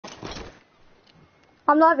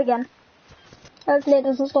I'm live again. Hopefully it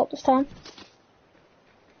doesn't stop this time.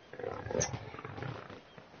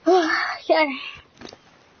 Okay.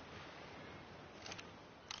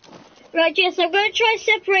 Right, Jess, I'm going to try to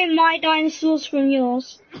separate my dinosaurs from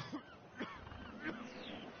yours.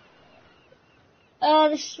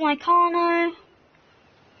 This is my Carno.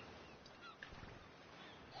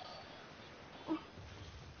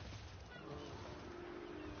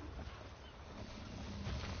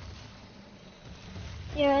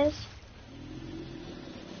 Yes.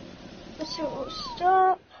 This will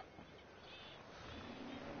stop.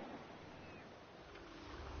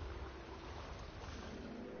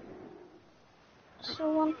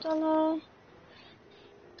 So $1.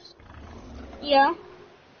 Yeah.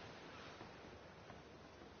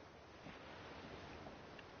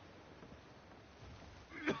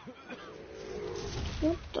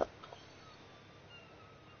 What the?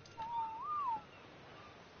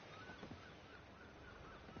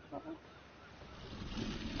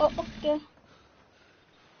 Oh, okay.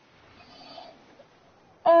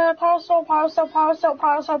 Parasol,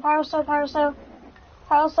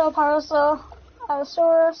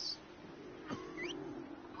 Allosaurus.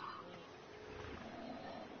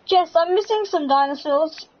 Jess, I'm missing some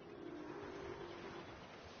dinosaurs.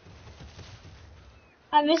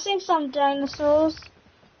 I'm missing some dinosaurs.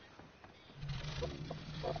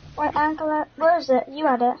 Wait, Angela, where is it? You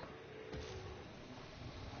had it.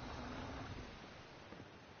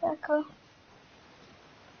 Yeah, cool.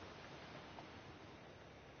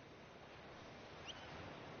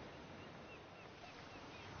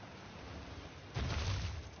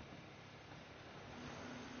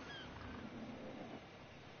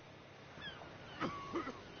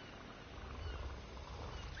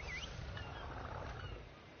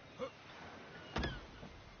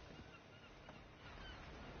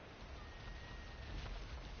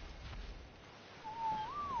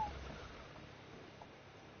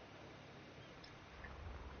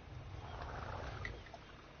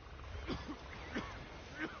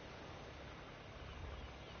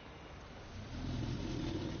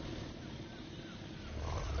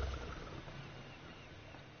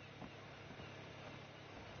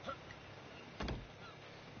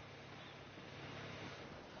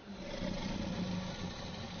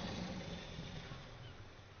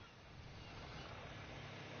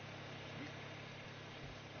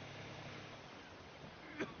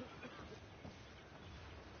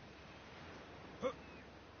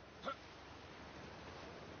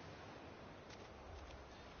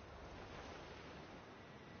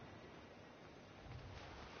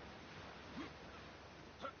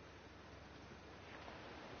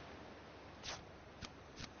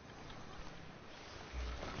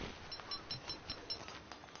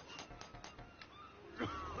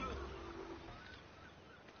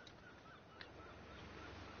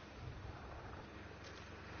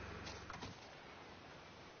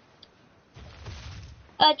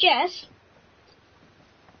 Jess?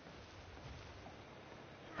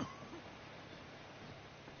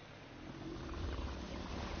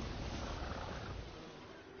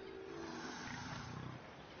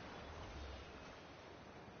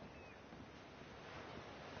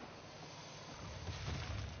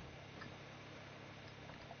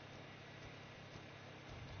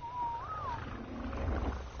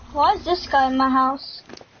 Why is this guy in my house?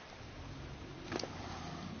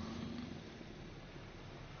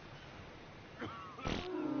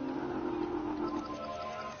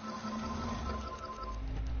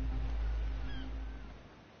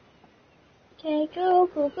 Okay, go.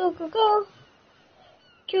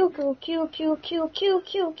 Q.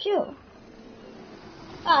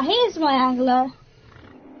 Ah, here's my angler.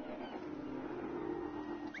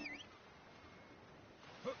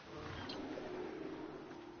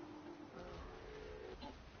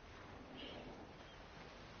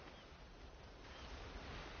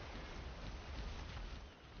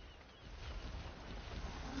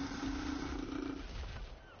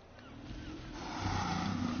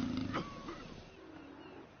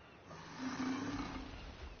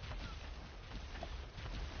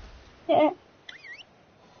 Yeah.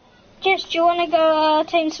 Jess, do you want to go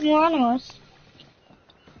tame some more animals?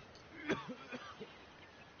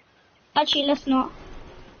 Actually, let's not.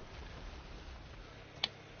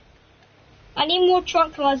 I need more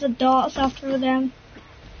tranquilizer darts after them.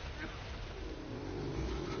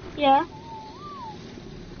 Yeah.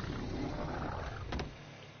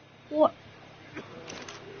 What?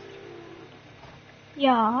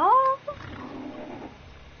 Yeah.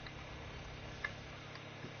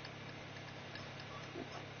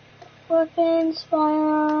 Weapons,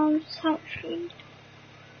 firearms, hatchery.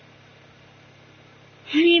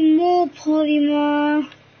 I need more polymer.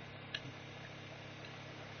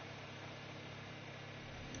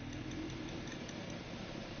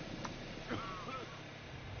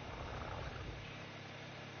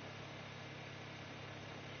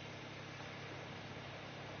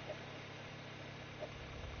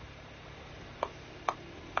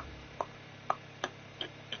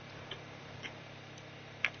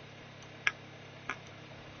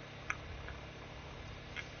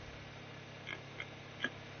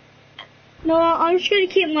 No, I'm just going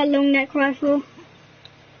to keep my long neck rifle.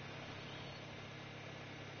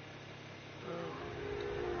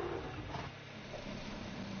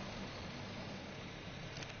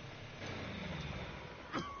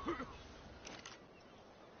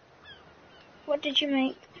 What did you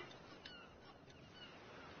make?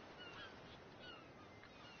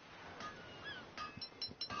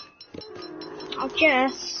 I'll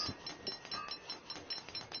guess.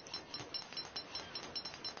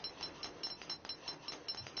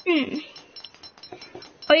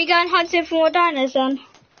 Are you going hunting for more dinos then?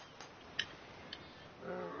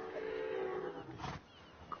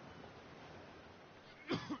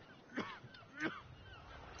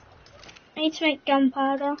 I need to make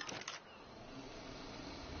gunpowder.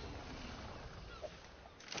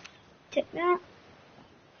 Take that.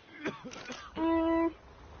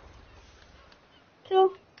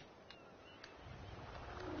 Cool.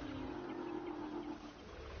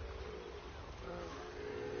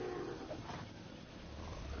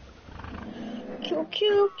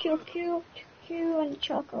 Q, and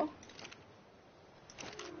charcoal.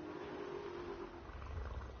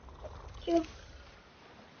 Q.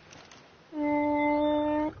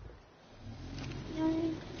 No.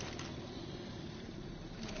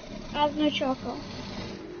 I have no charcoal.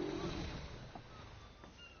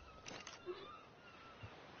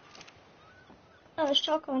 Oh, there's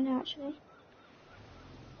charcoal in there actually.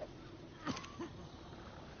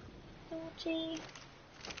 30.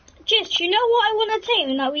 Just, you know what I want to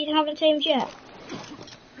tame that we haven't tamed yet?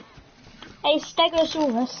 A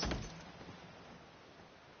Stegosaurus.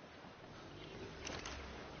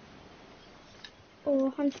 Oh,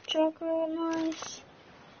 100 charcoal, nice.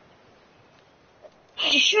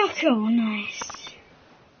 100 charcoal, nice.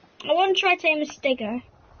 I want to try tame a Stego.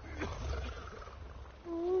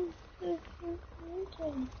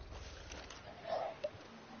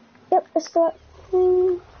 Yep, let's go.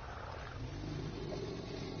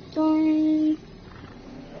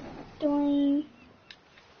 Doing.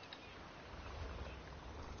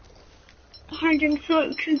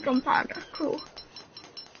 132 gunpowder, cool.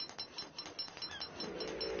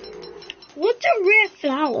 What do rare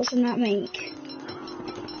flowers in that make?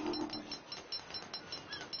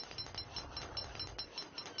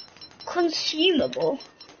 Consumable.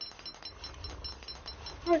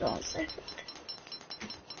 Hold on a second.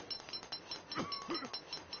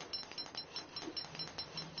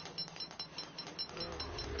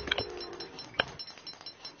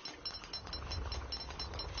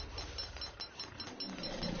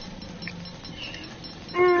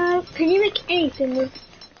 Can you make anything with...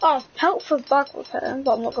 Oh, pelt for bug repellent,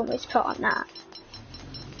 but I'm not going to waste pelt on that.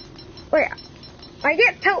 Wait, I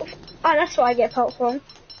get pelt... Oh, that's what I get pelt from.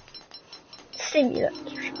 Stimulant.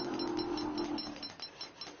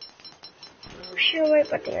 Sure, wait,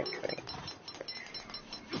 but they're great.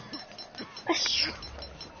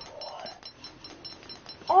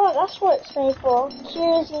 Oh, that's what it's made for.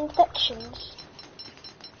 Cures infections.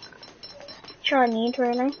 Which I need,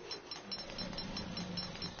 really.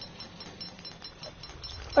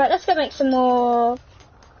 Right, let's go make some more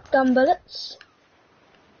gun bullets.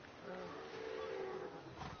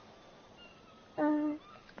 Can't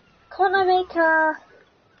I make a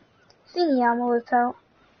thingy armor with pelt?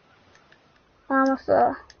 Armor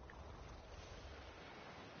for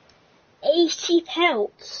 80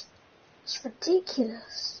 pelts. It's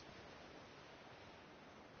ridiculous.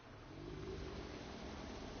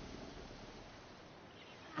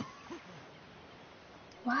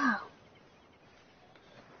 Wow.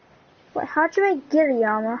 Wait, how'd you make ghillie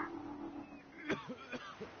armor?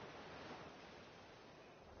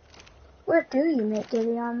 Where do you make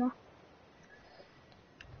ghillie armor?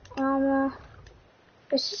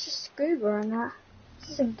 It's just a scuba on that. This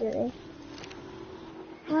isn't ghillie.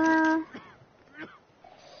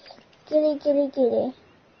 Ghillie.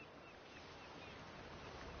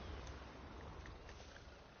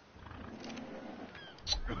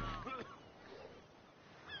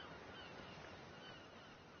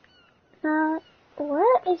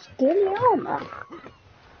 Where is ghillie armor?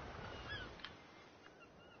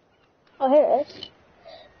 Oh, here it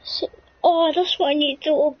is. Oh, that's what I need,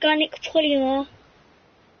 the organic polymer.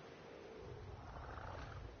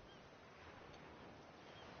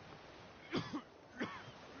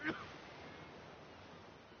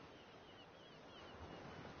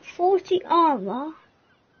 40 armor.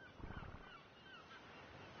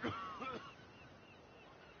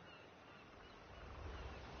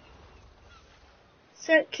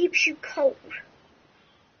 So it keeps you cold.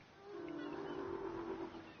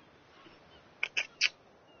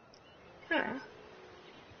 Huh.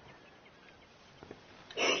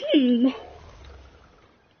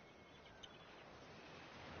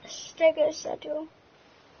 Stego saddle.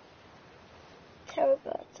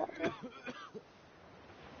 Terrorbird saddle.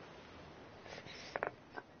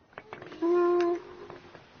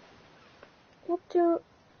 What do...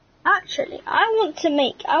 Actually, I want to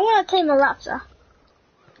tame a raptor.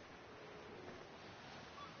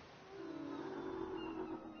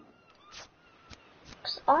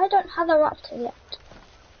 Because I don't have a raptor yet.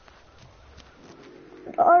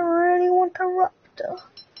 But I really want a raptor.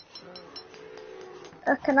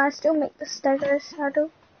 Can I still make the stego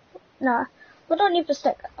saddle? No. I don't need the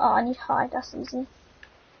stego. Oh, I need hide. That's easy.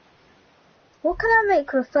 What can I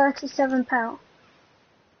make with 37 pounds?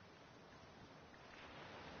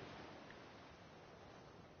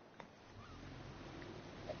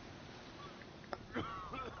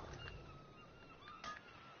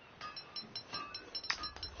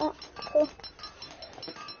 Oh, cool.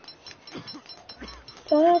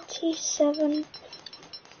 37.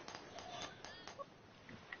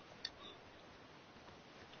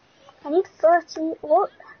 I need 30.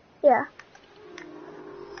 What? Yeah.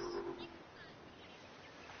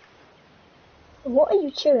 What are you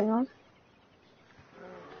chewing on?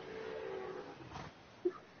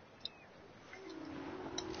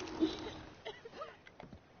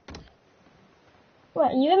 Wait,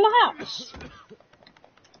 are you in my house?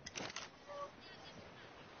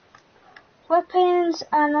 Weapons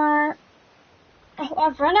and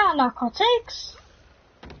I've run out of narcotics.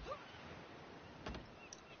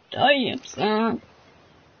 Damn, son.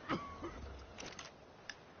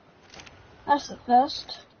 That's the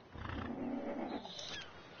first.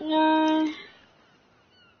 No.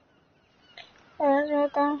 Where's my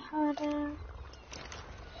gunpowder?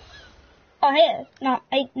 Oh, here. No,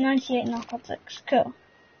 98 narcotics. Cool.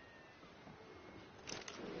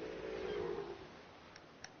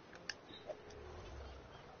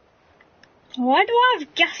 Why do I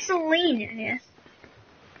have gasoline in here?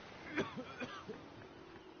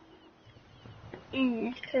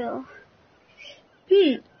 Cool.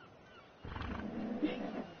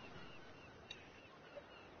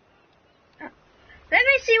 Let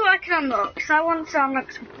me see what I can unlock, because I want to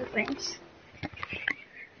unlock some cool things.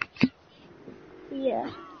 Yeah.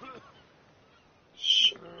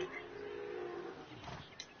 Shh.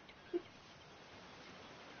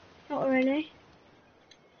 Not really.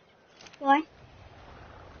 Why?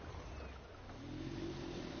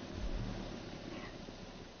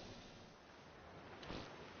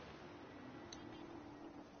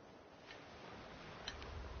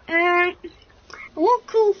 What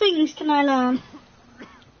cool things can I learn?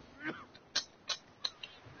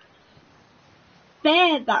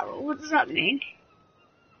 Bear barrel, what does that mean?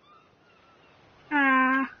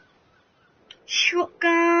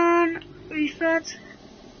 Shotgun, refed,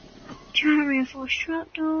 giant reinforced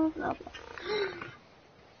trapdoor, blah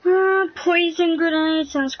blah. Poison grenade,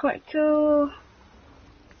 sounds quite cool.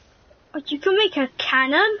 But you can make a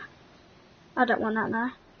cannon? I don't want that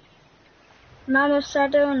now. Mammoth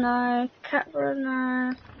saddle, no. Catbird,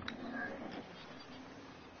 no.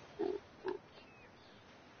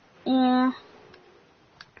 Yeah.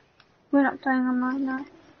 We're not playing online now.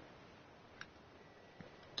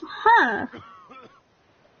 Huh.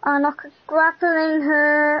 Unlock a grappling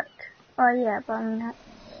hook. Oh yeah, but I mean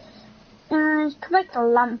you can make a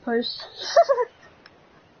lamppost.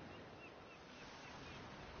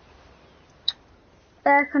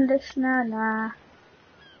 Air conditioner, nah.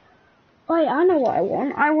 Oh yeah, I know what I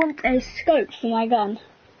want. I want a scope for my gun.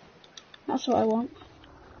 That's what I want.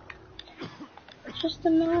 Just a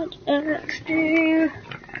minute. Let's do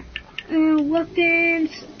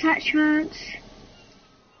weapons, attachments,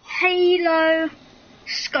 Halo,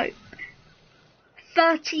 scope,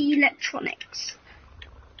 30 electronics.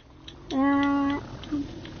 How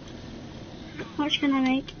much can I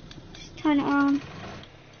make? Just turn it on.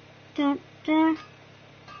 There.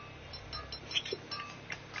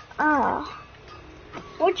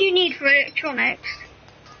 What do you need for electronics?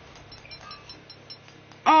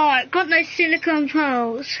 Oh, I got those silicone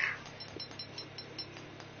pearls.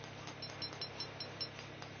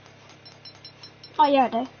 Oh yeah, I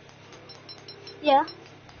do. Yeah.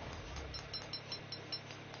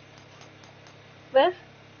 With?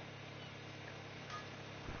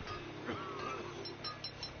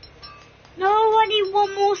 No, I need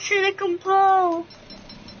one more silicone pearl.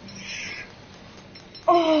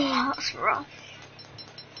 Oh, that's rough.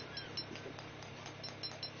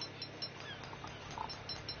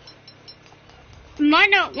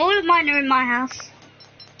 All of mine are in my house.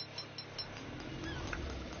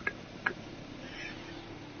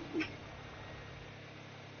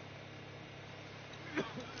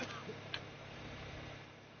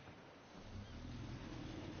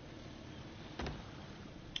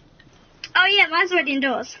 Oh yeah, mine's already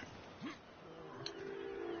indoors.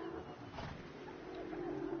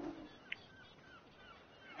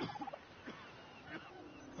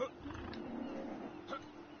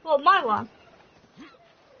 Well, my one.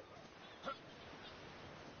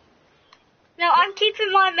 No, I'm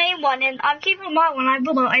keeping my main one in. I'm keeping my one I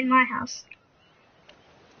bought in my house.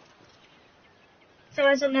 So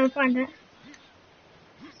as I'll never find it.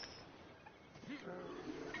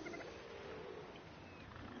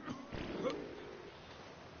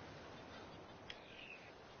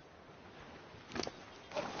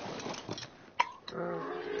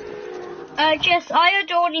 Jess, I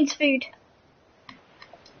adore needs food.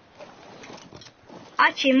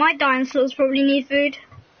 Actually, my dinosaurs probably need food.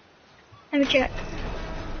 Let me check.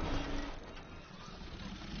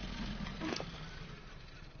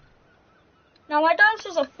 No, my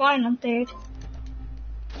dinosaurs are fine on food.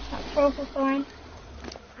 That's proper fine.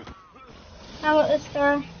 How about this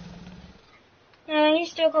guy? No,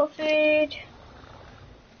 he's still got food.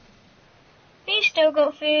 He's still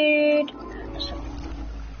got food.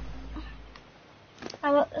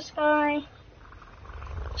 How about this guy?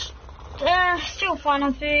 Still fine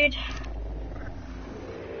on food.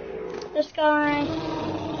 This guy,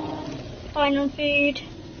 fine on food.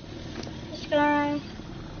 This guy,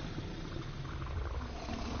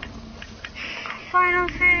 fine on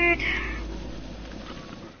food.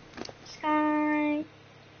 This guy,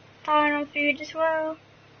 fine on food as well.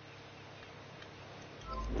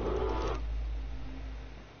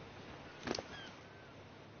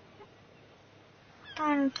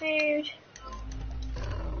 Fine on food.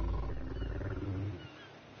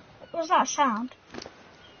 What was that sound?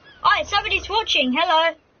 Oh, somebody's watching.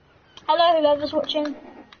 Hello. Hello, whoever's watching.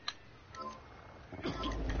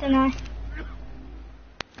 Don't know.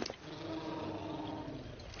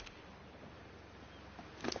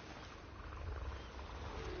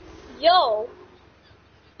 Yo.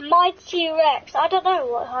 My T-Rex. I don't know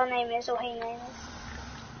what her name is or his name is.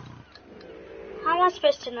 How am I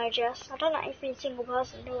supposed to know, Jess? I don't know every single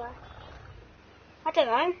person, do I? I don't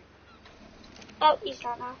know. Oh, he's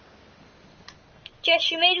that now.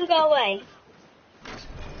 Jess, you made him go away.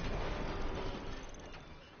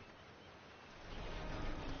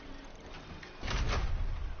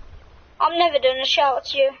 I'm never gonna shout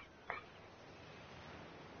at you.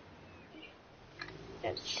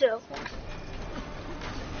 That's so cool.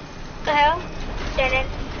 The hell? Dead.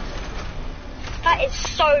 That is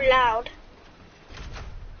so loud.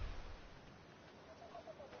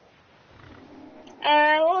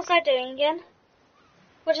 What was I doing again?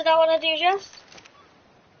 What did I want to do, Jess?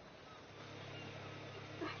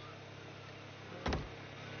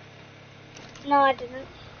 No, I didn't.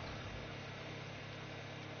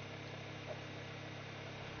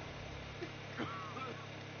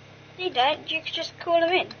 You don't, you could just call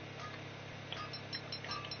him in.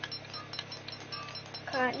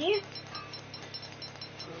 Can't you?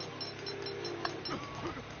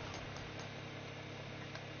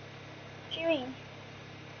 What do you mean?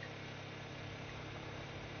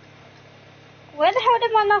 Where the hell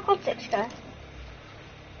did my narcotics go?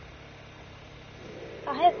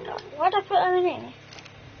 Why'd I put them in here?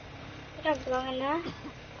 They don't belong in there.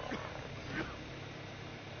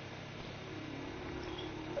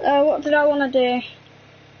 What did I want to do?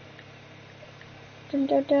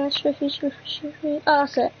 Swiftly. Oh,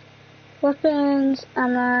 that's it. Weapons,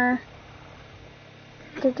 ammo.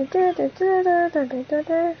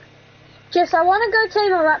 Just, I want to go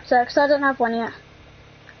tame a raptor because I don't have one yet.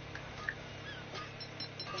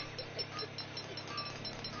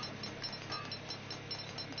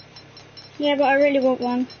 Yeah, but I really want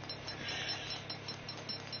one.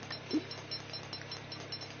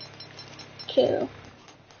 Cool.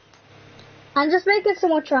 I'm just making some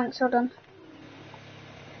more trunks, hold on.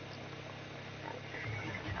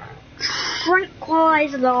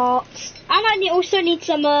 Tranquilize lots. And I also need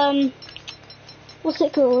some, what's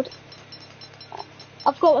it called?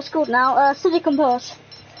 I forgot what it's called now, silicon pearls.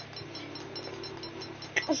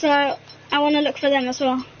 So, I want to look for them as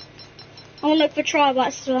well. I want to look for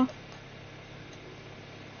tribites as well.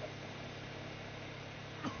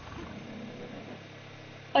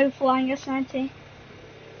 Overflying S90.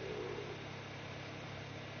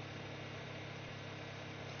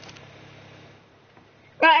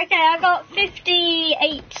 Right, okay, I got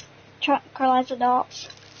 58 tranquilizer darts.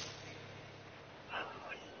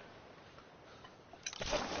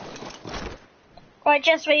 Right,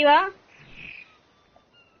 Jess, where you are?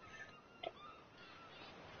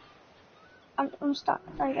 I'm stuck.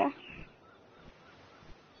 There you go.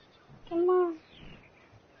 Come on.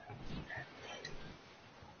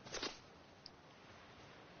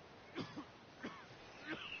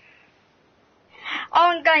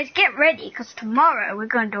 Oh, and guys, get ready, because tomorrow we're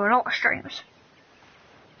going to do a lot of streams.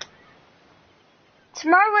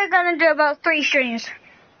 Tomorrow we're going to do about 3 streams.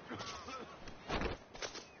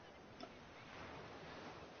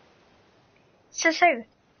 So who?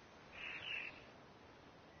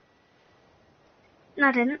 No,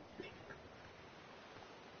 I didn't.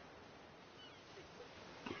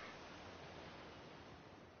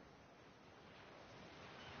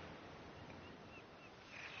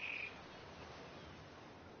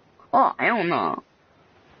 Oh, hell no.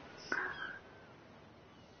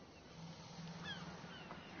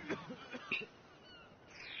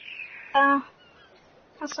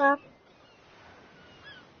 What's up?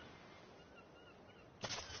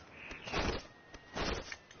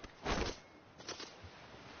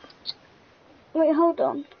 Wait, hold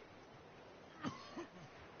on.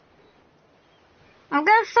 I'm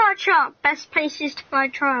gonna search up best places to buy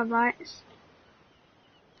trilobites.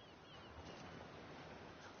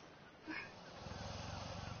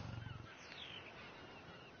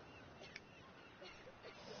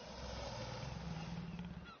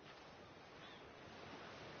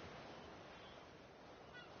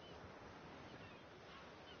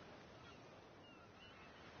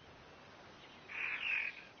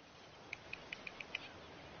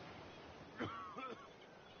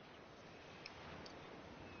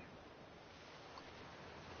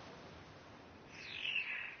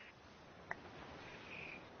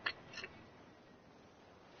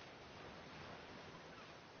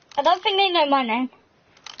 I don't think they know my name.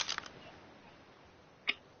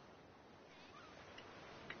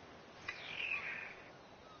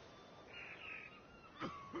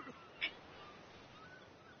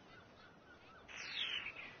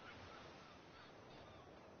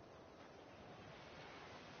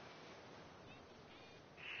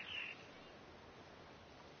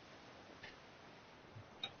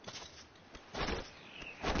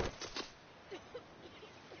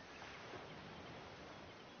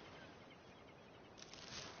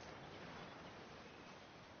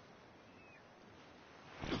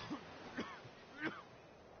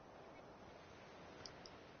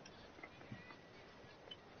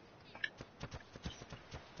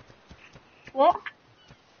 What?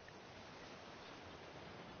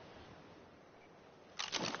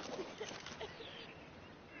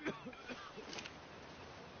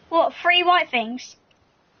 What, 3 white things?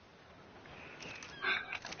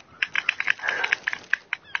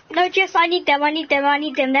 No, Jess, I need them.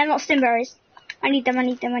 They're not stimberries. I need them.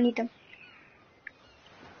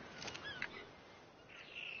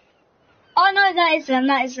 Oh no, that is them.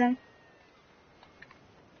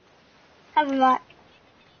 Have them back.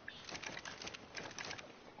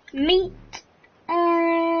 Meat.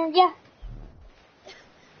 Yeah.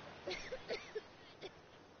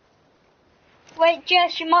 Wait,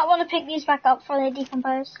 Jess, you might want to pick these back up before they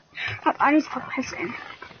decompose. I need to put this in.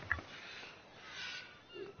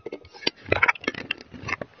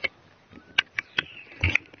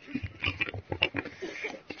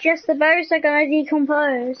 Jess, the berries are gonna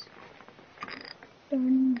decompose.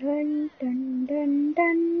 Dun dun dun dun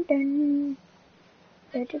dun dun.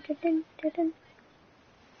 Dun dun dun dun dun.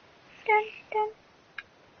 Dun dun.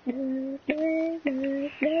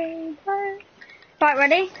 Right,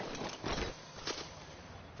 ready?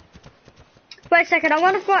 Wait a second, I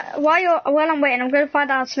want to find, while I'm waiting, I'm going to find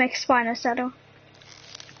out how to make a Spino saddle.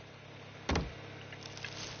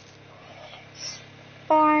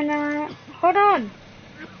 Hold on.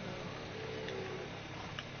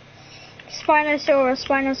 Spinosaurus.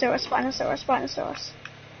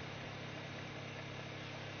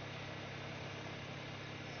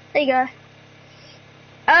 There you go.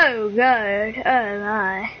 Oh god, oh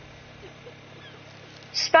my.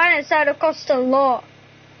 Spinosaurus costs a lot.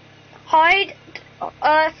 Hide,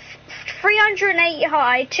 380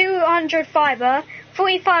 hide, 200 fiber,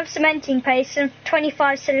 45 cementing paste, and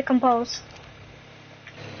 25 silicon poles.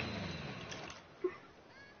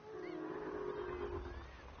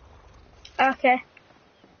 Okay.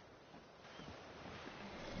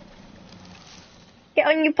 Get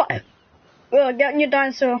on your get on your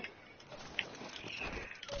dinosaur.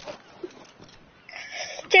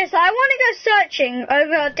 Jess, I want to go searching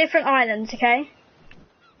over different islands, okay?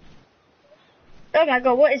 Oh my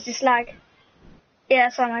god, what is this lag? Yeah,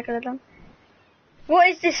 that's what I could have done. What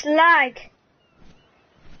is this lag?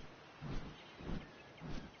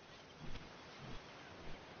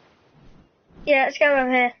 Yeah, let's go over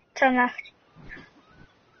here. Turn left.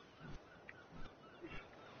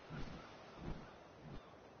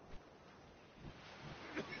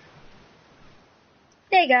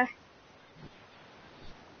 There you go.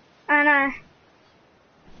 I know.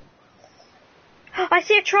 I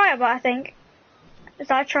see a triobite, I think. Is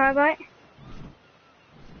that a triobite?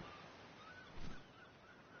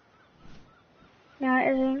 No,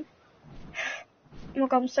 it isn't. Oh my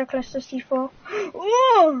god, I'm so close to C4.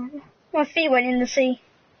 Ooh! My feet went in the sea.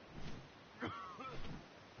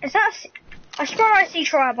 Is that a sea? I swear I see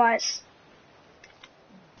triobites.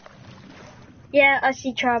 Yeah, I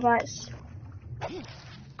see triobites.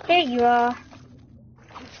 Here you are.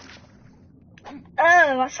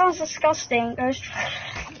 Oh, that sounds disgusting.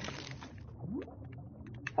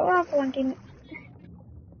 Oh, another one give me.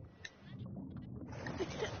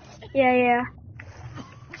 Yeah.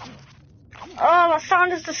 Oh, that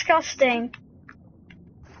sound is disgusting.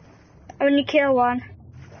 Only kill one.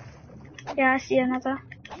 Yeah, I see another.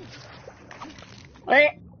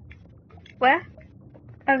 Wait. Where?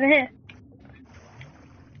 Over here.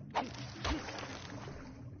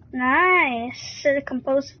 Nice. Silicon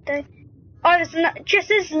positive day. Oh,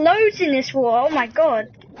 there's loads in this wall. Oh my god.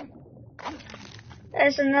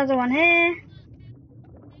 There's another one here.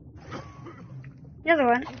 Another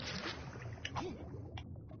one.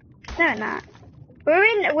 No, not.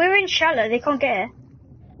 We're in shallow. They can't get here.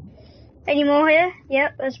 Any more here?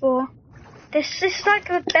 Yep, there's more. This is like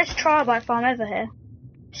the best triobite farm ever here.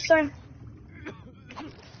 So.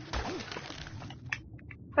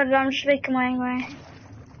 Hold on, I'm just making my own way.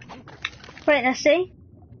 Wait, let's see.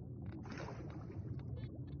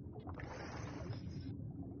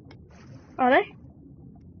 Are they?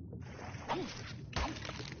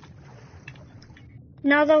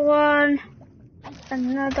 Another one.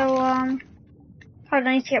 Another one. Hold on,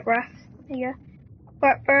 I need to get breath. There you go.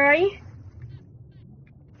 Where are you?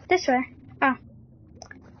 This way. Oh.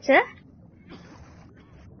 Is it?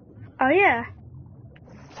 Oh yeah.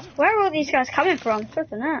 Where are all these guys coming from?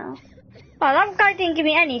 Flipping out. Oh, that guy didn't give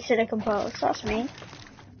me any silicon pearls. That's me.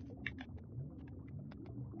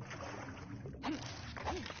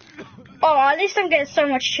 Oh, at least I'm getting so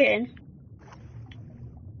much chin.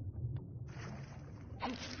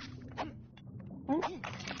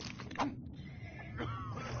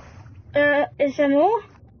 Is there more?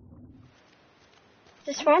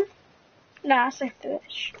 This one? Nah, that's a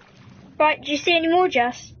fish. Right, do you see any more,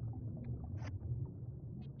 Jess?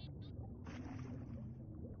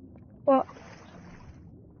 What?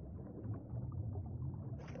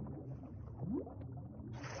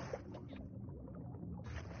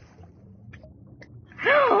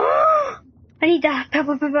 I need that.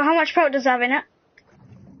 Pepper. How much pelt does that have in it?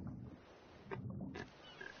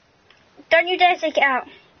 Don't you dare take it out.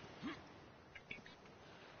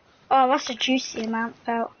 Oh, that's a juicy amount of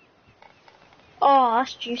pelt. Oh,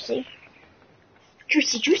 that's juicy.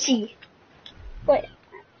 Juicy. Wait.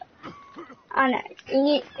 I know.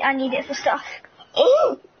 I need it for stuff.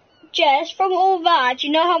 Jess, from all that, do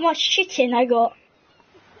you know how much chitin I got?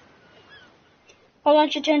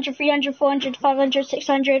 100, 200, 300, 400, 500,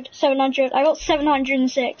 600, 700. I got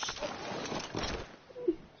 706.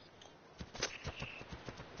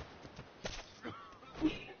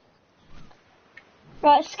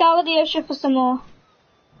 Right, scour the ocean for some more.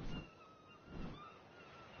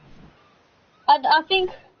 I think...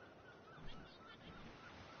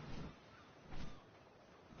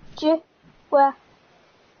 Where?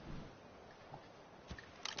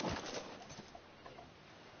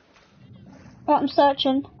 Right, I'm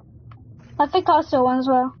searching. I think I saw one as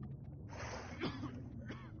well.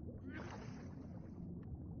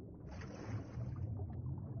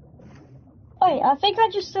 Wait, I think I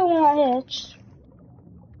just saw one right here.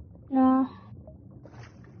 No.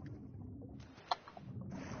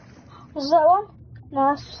 Is that one?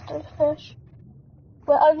 No, that's just a fish.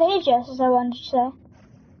 Well, over here, Jess, is there one, did you say?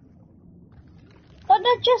 Oh,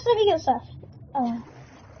 no, Jess, let me get stuff. Oh.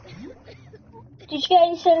 Did you get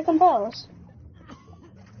any silicon balls?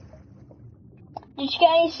 Did you get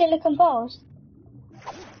any silicon balls?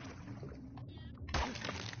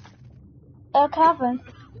 Can I have them?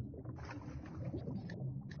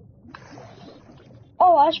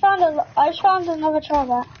 Oh, I just found another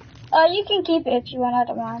trobot. You can keep it if you want, I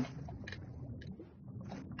don't mind.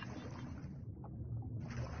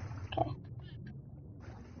 Okay.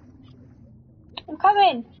 I'm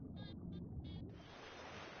coming.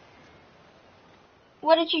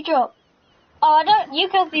 What did you drop? Oh, I don't, you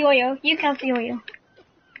killed the oil. You killed the oil.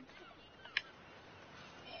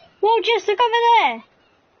 Whoa, just look over there.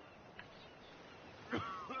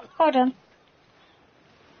 Hold on.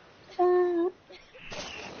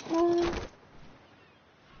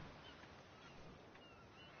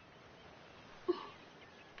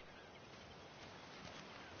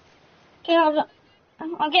 Okay, hold on.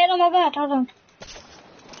 I'm getting on my bed, hold on.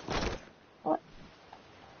 What?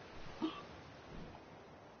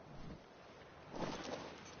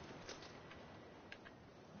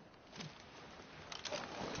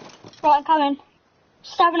 Right, I'm coming.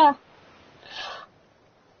 Stamina.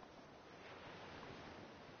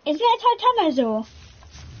 Isn't it a Titanosaur?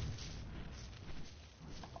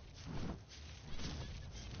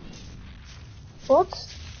 What? What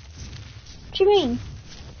do you mean?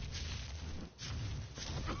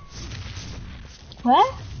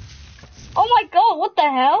 Where? Oh my god, what the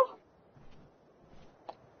hell?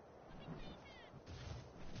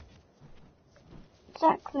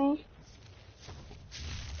 Exactly.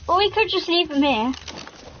 Or we could just leave them here.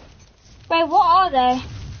 Wait, what are they?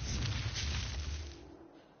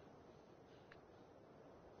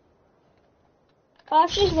 I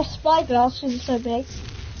have to use my spyglass because it's so big.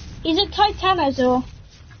 He's a Titanosaur.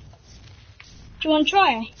 Do you want to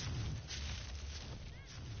try?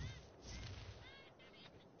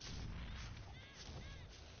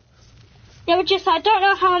 Yeah, but just I don't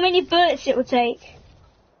know how many bullets it will take.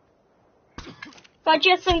 But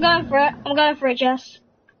Jess, I'm going for it. I'm going for it, Jess.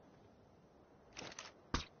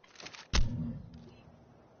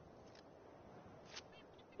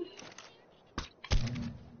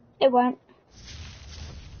 It won't.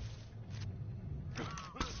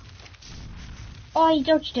 Oh, he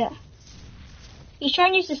dodged it. He's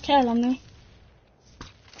trying to use his tail on me.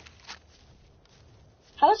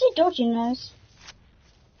 How is he dodging those?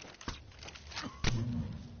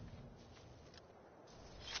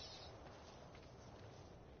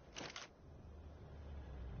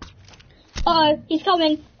 Uh oh, he's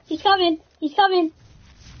coming. He's coming. He's coming.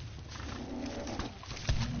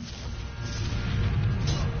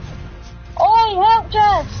 Oh, he helped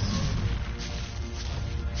us.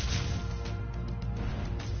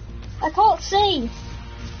 I can't see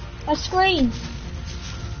my screen.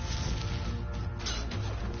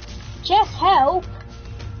 Just help.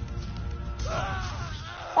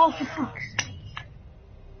 Oh, for fuck's sake.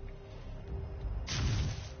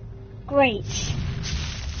 Great.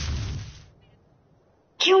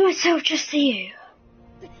 Kill myself just for you.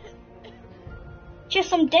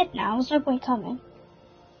 Just I'm dead now, there's no point coming.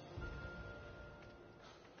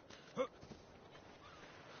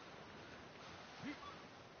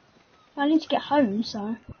 I need to get home,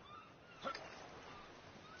 so.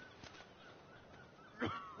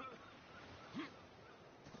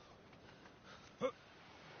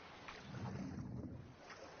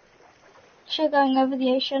 Should going over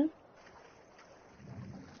the ocean.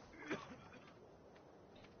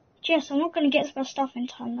 Jess, I'm not going to get my stuff in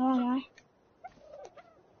time, though, am I?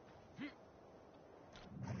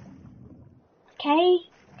 Okay,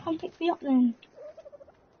 come pick me up then.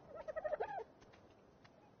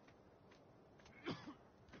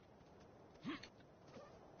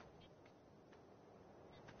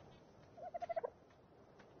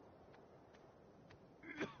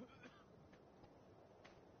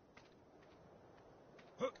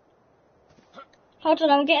 Hold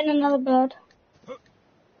on, I'm getting another bird.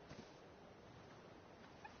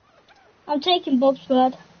 I'm taking Bob's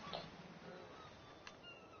bird.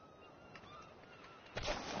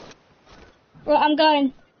 Right, I'm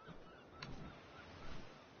going.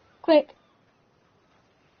 Quick.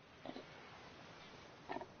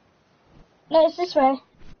 No, it's this way.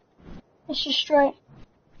 It's just straight.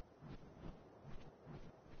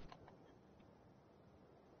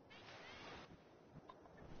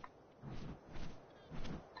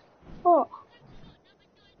 What?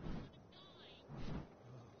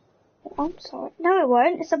 I'm sorry. No, it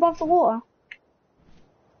won't. It's above the water.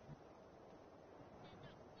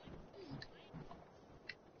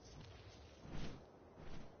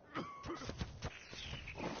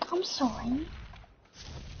 I'm sorry.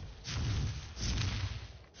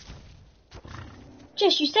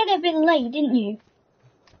 Jess, you said it'd been late, didn't you?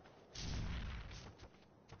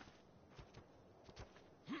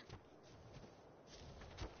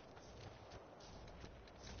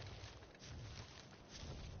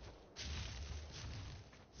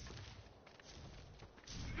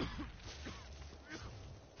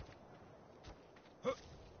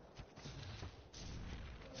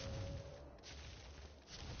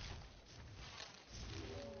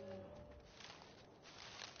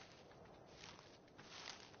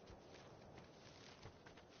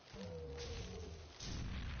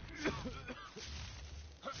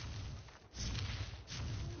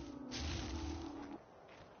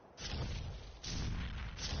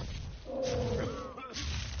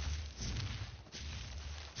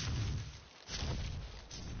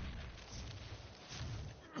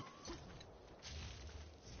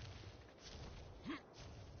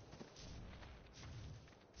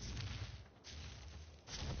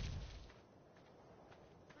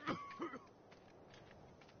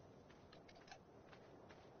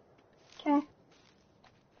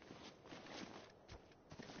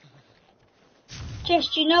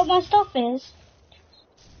 Jess, do you know what my stuff is?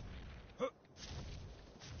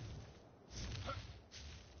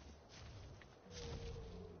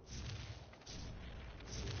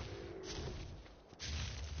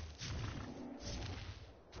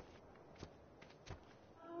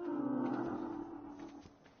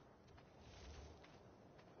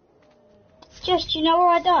 Jess, do you know where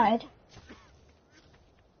I died?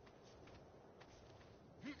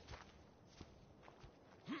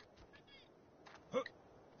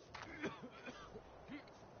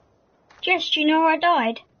 Jess, do you know where I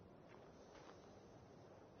died?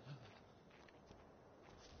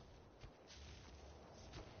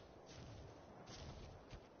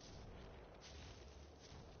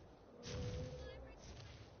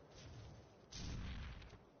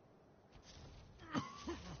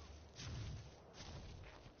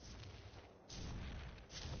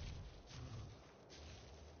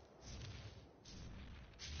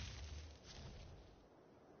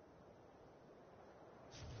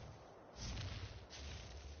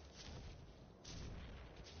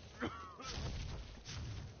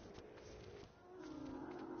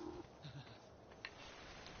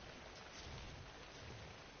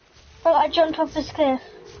 Well, I jumped off this cliff.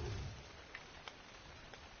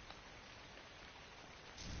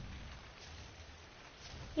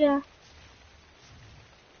 Yeah.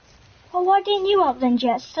 Well, why didn't you up then,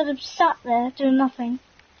 Jess, instead of sat there doing nothing?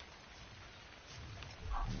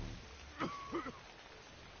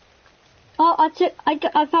 Oh,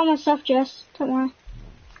 I found my stuff, Jess. Don't worry.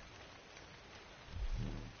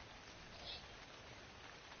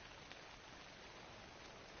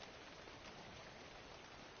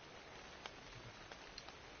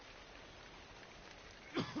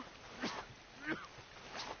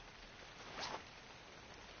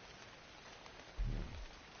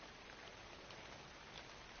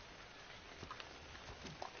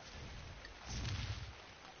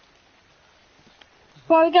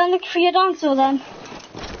 Well, we're going to look for your dinosaur then.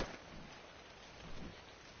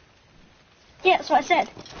 Yeah, that's what I said.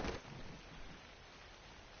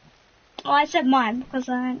 Well, I said mine because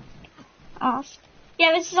I asked.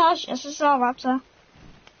 Yeah, this is our raptor.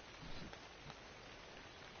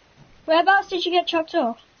 Whereabouts did you get chopped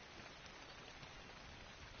off?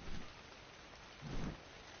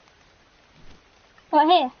 Right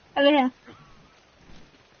here. Over here.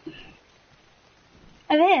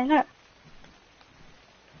 Over here, look.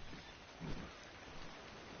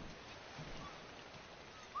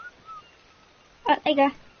 There you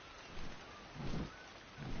go.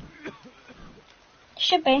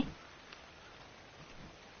 Should be.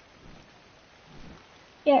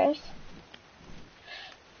 Yes.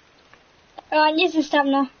 Alright, use the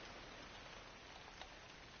stamina.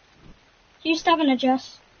 Use stamina,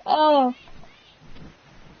 Jess. Oh.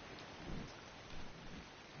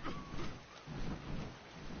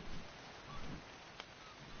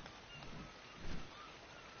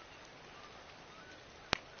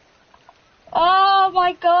 Oh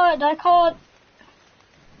my god, I can't.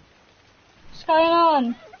 What's going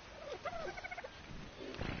on?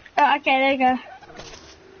 Oh, okay, there you go.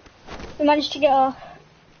 We managed to get off.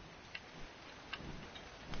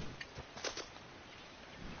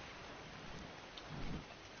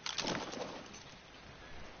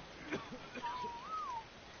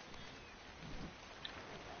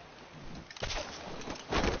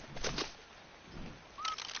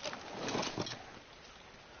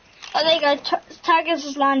 Oh, there you go. Tigers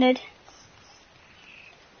has landed.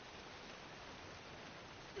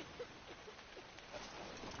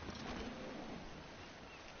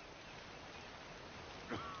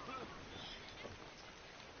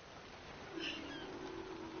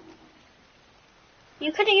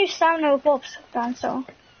 You could have used stamina with Bob's dinosaur.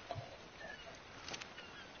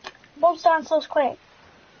 Bob's dinosaur's quick.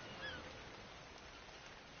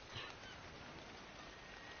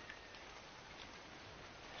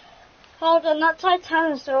 Hold on, that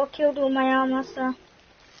Titanosaur killed all my armor, so.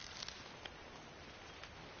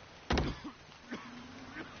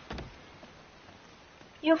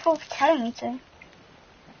 Your fault for telling me to.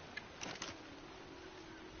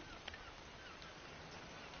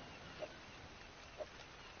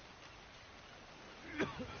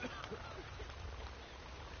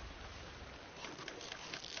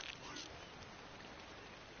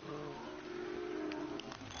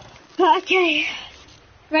 Okay.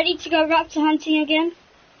 Ready to go raptor hunting again?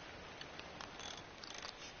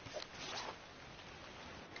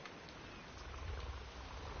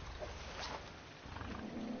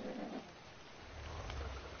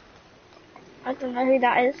 I don't know who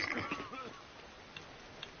that is.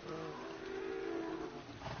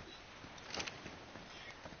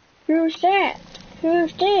 Who's that?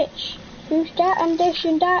 Who's this? Who's that and this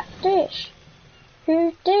and that dish?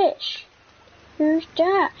 Who's this? Who's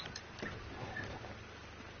that?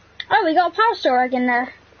 Oh, we got a Palliser egg in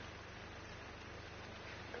there.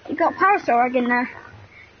 We got a Palliser egg in there.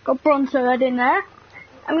 Got Bronto egg in there.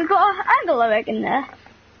 And we've got an Angelo egg in there.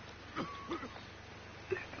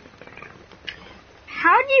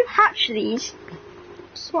 How do you hatch these?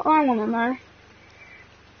 That's what I want to know.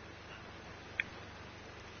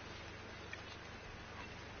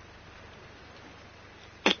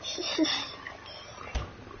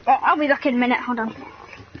 I'll be back in a minute, hold on.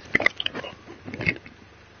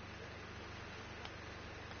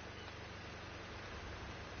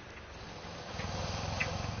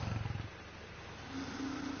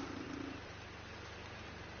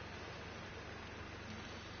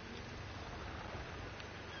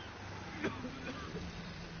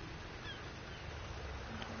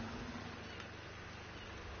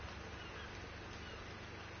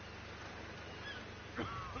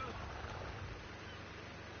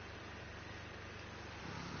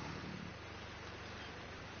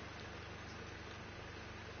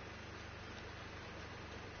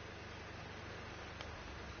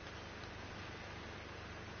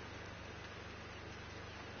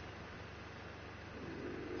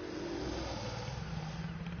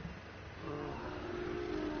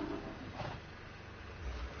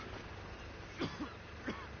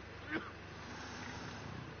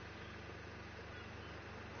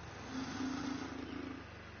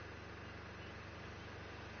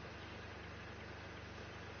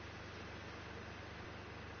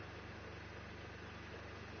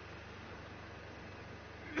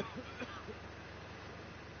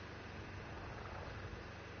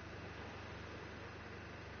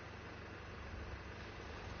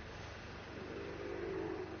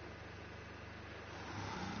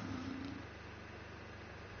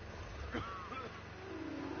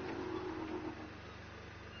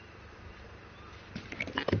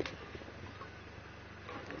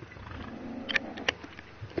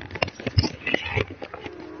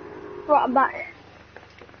 Right, I'm back.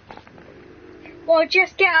 Well,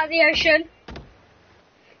 just get out of the ocean.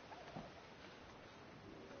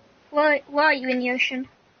 Why are you in the ocean?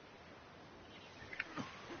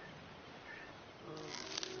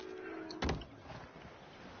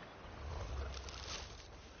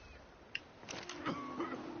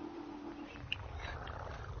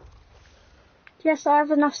 Yes, I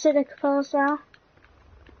have enough silica pearls now.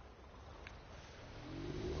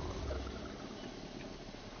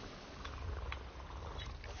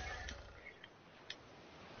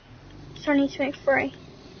 So I need to make 3.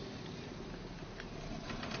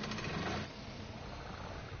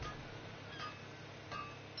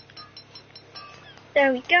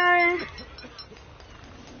 There we go.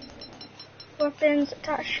 Weapons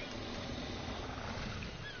attached.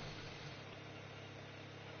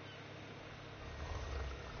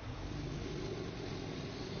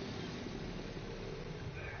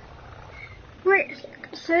 Wait,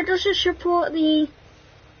 so does it support the...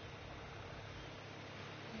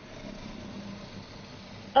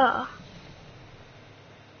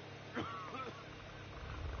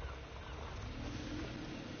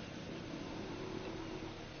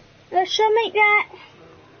 Shall I make that?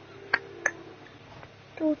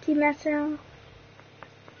 Dirty metal.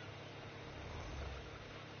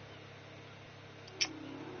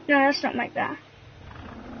 No, let's not make that.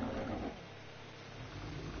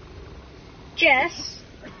 Jess,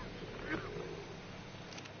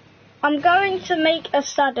 I'm going to make a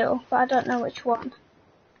saddle, but I don't know which one.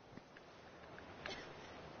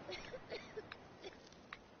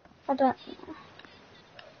 I don't know.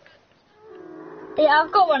 Yeah,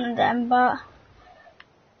 I've got one of them, but...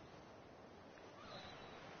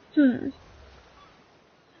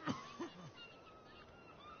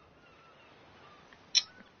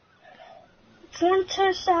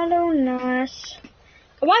 Fronto saddle, nice.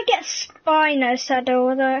 I might get a Spino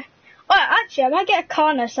saddle, though. Oh, actually, I might get a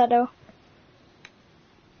Carno saddle.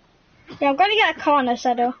 Yeah, I'm going to get a Carno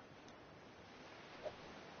saddle.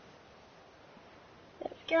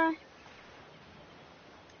 There we go.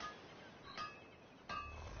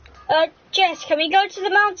 Jess, can we go to the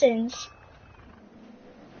mountains?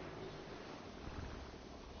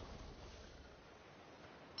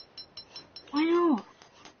 Why not?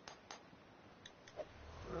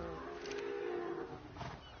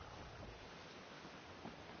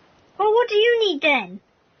 Well, what do you need then?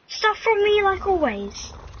 Stuff from me like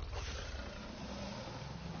always.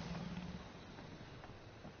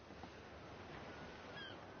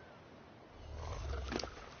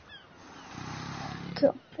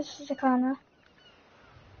 Cool, this is the corner.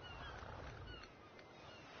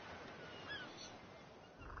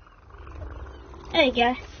 There you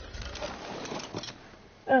go.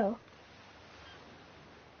 Oh.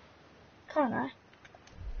 Can't I?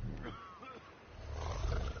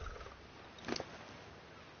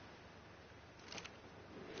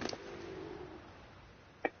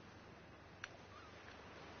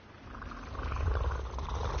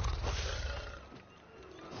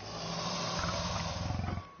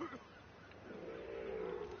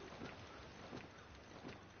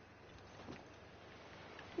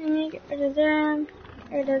 Get rid of them.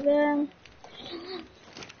 Get rid of them.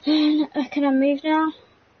 Can I move now?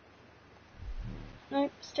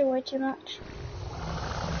 Nope, still way too much.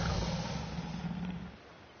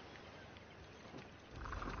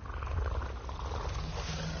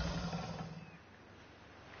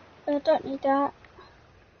 I don't need that.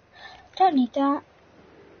 Don't need that.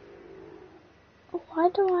 Why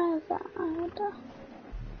do I have that? I have that.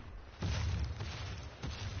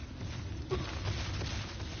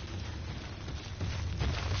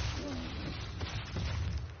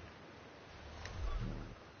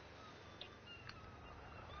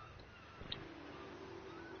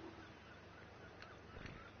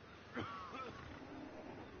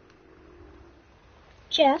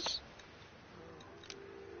 Jess?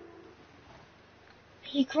 Are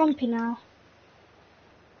you grumpy now?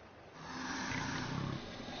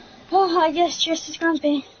 Oh, I guess Jess is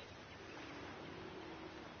grumpy.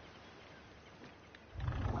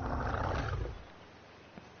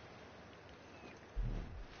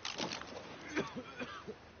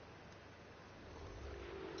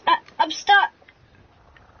 I'm stuck.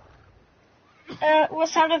 What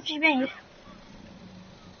sound have you made?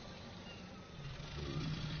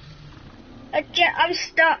 I'm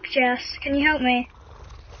stuck, Jess. Can you help me?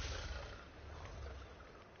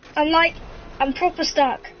 I'm proper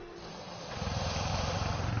stuck.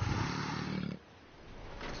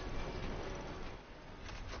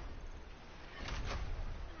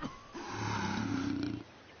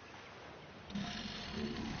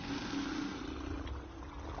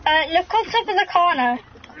 Look on top of the car now.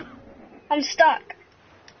 I'm stuck.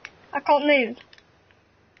 I can't move.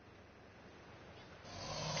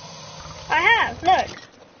 I have, look.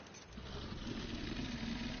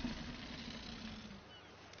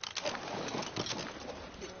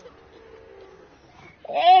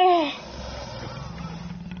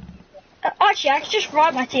 Actually, I can just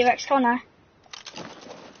ride my T-Rex, can't I?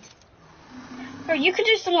 Bro, you could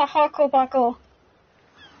do some like hardcore parkour.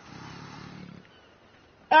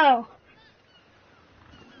 Oh.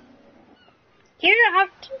 You don't have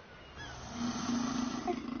to...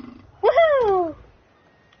 Woohoo!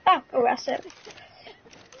 Oh, that's it.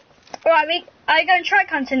 Alright, I go and track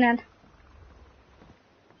hunting then.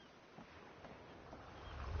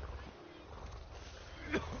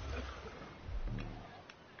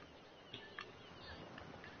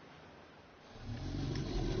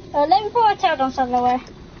 Let me put my tail down somewhere,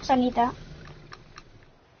 because I need that.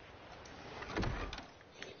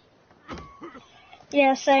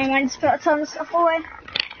 Yeah, same, I need to put a ton of stuff away.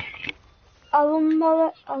 I remember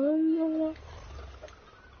it.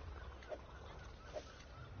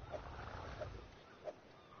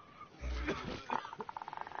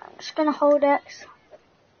 Just gonna hold X.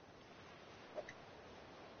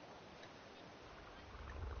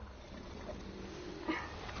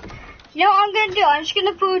 You know what I'm gonna do? I'm just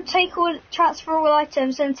gonna transfer all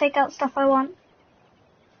items and take out stuff I want.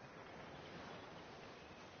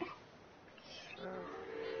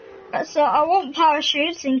 So I want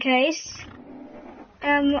parachutes in case.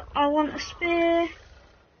 I want a spear.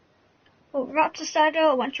 Oh, raptor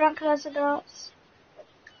saddle. I want tranquilizer darts.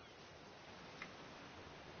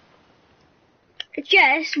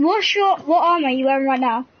 Jess, what armor are you wearing right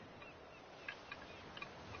now?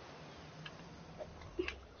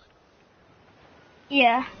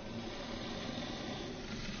 Yeah.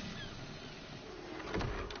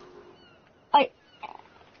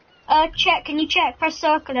 Check. Can you check? Press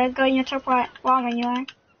circle and go in your top right. What armor are you wearing?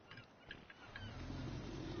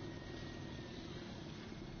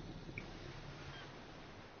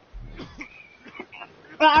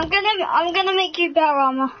 Right, I'm gonna make you better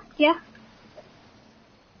armor. Yeah.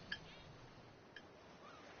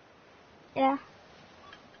 Yeah.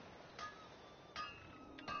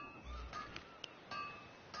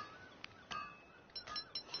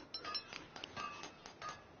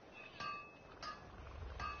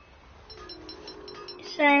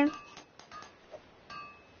 Same.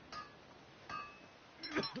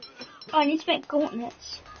 Oh, I need to make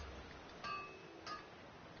gauntlets.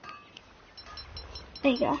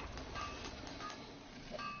 There you go.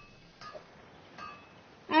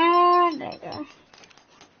 And there you go.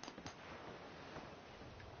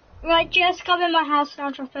 Right, just come in my house and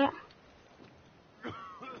I'll drop it.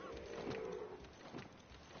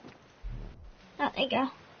 there you go.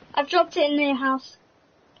 I've dropped it in the house.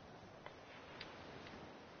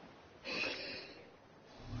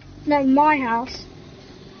 No, my house.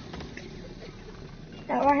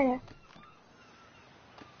 No, right here.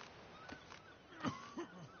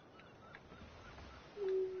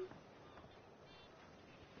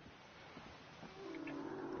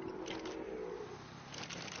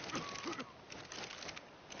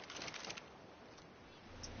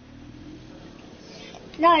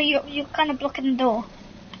 No, you're kind of blocking the door.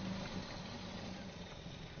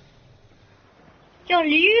 Yo,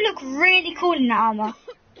 you look really cool in that armor.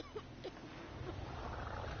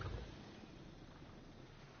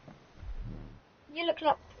 You look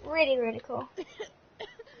like really, really cool.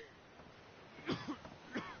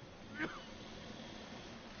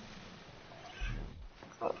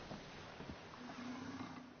 Cool.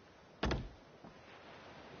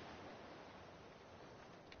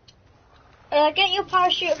 Get your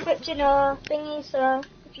parachute equipped in a thingy so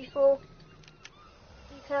if you fall,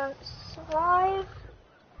 you can survive.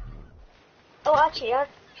 Oh, actually,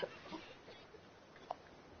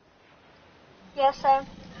 yeah, same.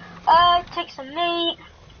 Take some meat.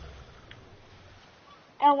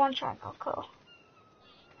 L1 triangle, cool.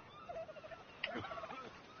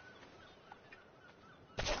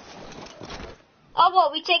 Oh,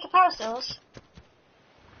 what? We take a parasols?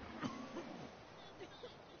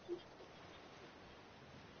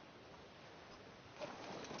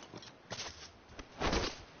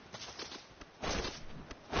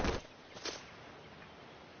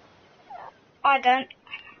 I don't.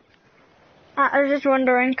 I was just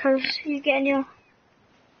wondering, because you're getting your...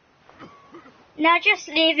 Now just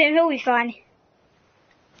leave him, he'll be fine.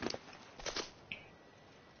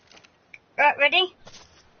 Right, ready?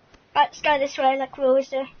 Right, let's go this way like we always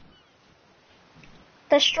do.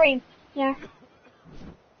 The stream, yeah.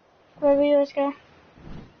 Where we always go.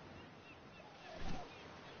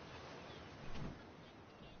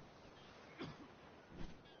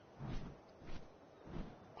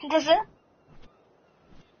 Does it?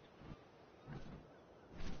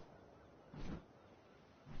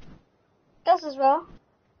 Does as well.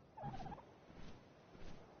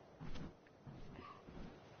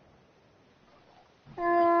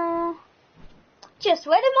 Just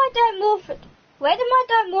where did my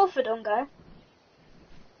Dimorphodon go?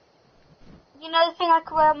 You know the thing I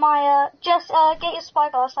could wear my just get your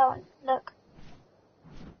spyglass out and look.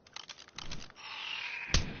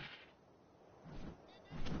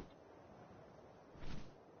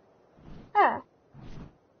 Oh.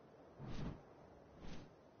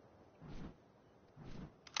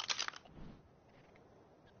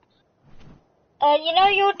 You know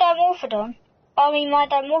your Dimorphodon? I mean my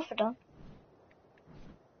Dimorphodon.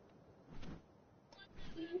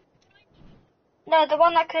 No, the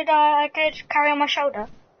one that could I could carry on my shoulder.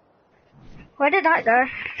 Where did that go?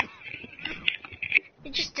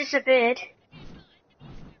 It just disappeared.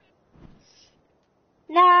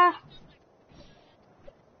 Nah.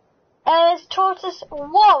 It's tortoise.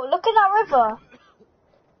 Whoa! Look at that river.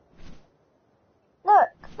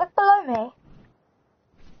 Look below me.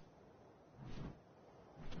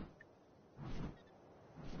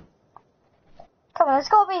 Come on, there's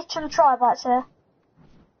got to be some tribites here.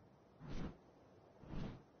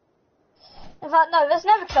 In fact, no, there's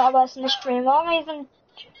never tribites in the stream. I'm even...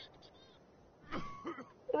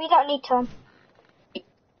 We don't need to.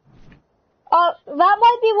 That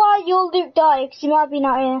might be why your Luke died, because he might have been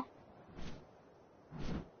out here.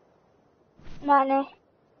 Might he?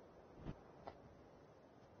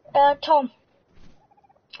 Tom.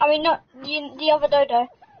 I mean, not the other Dodo.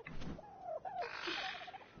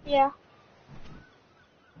 Yeah.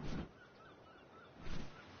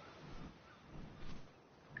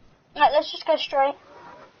 Right, let's just go straight.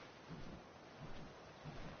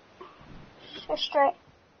 Just go straight.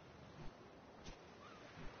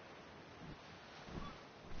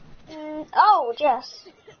 Oh, Jess.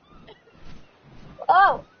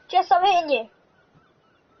 Oh, Jess, I'm hitting you.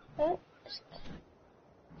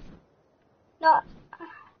 No.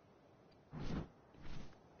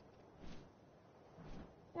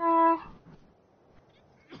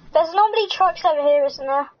 There's normally trucks over here, isn't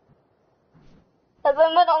there? But when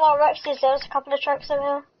we're not on Rex's, there's a couple of trucks over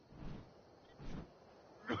here.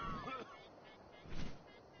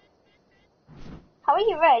 How are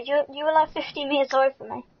you, Red? You were like 50 meters away from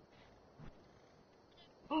me.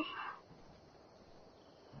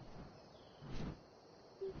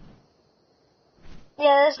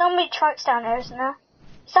 Yeah, there's normally trucks down there, isn't there?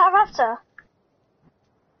 Is that a raptor?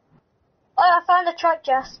 Oh, I found a truck,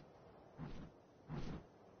 Jess.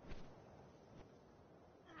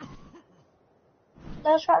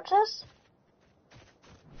 Those raptors?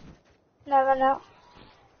 No, run out.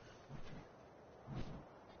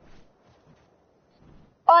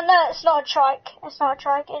 Oh no, it's not a trike. It's not a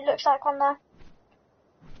trike. It looks like one though.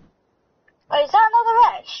 Oh, is that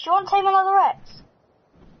another Rex? Do you want to tame another Rex?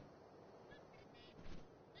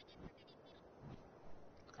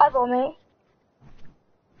 Eyeball me.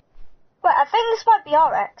 Wait, I think this might be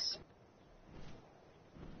our Rex.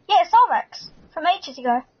 Yeah, it's our Rex. From ages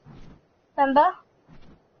ago. Remember?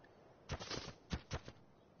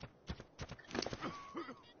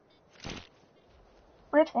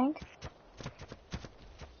 Weird thing.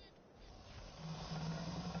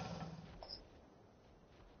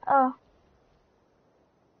 Oh.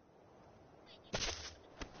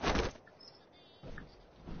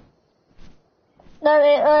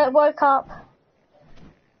 No, it woke up.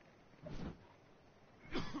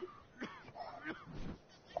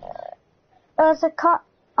 There's a cut.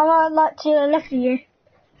 I'm like to the left of you.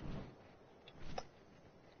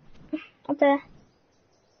 Up there.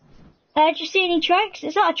 Do you see any tracks?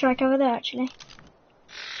 Is that a track over there actually?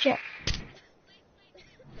 Check.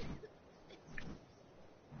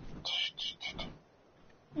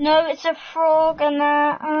 No, it's a frog and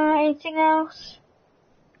anything else?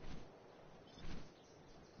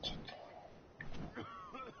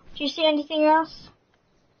 Do you see anything else?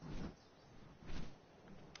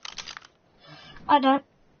 I don't.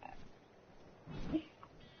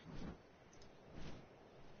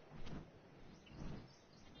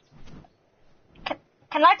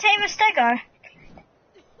 Can I tame a stego?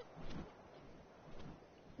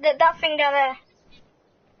 That thing down there.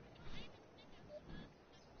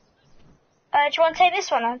 Do you want to take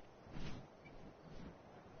this one on?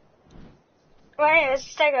 Right here, there's a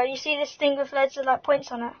stego. You see this thing with loads of like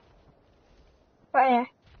points on it? Right here.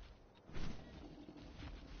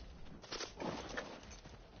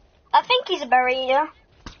 I think he's a berry eater.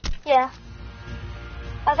 Yeah.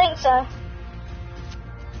 I think so.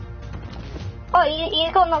 Oh, he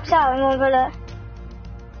got knocked out in one bullet.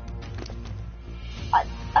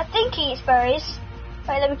 I think he eats berries.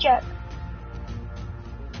 Wait, let me check.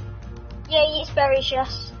 Yeah, he eats berries,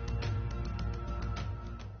 yes.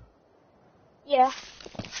 Yeah.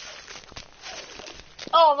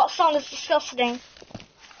 Oh, that sound is disgusting.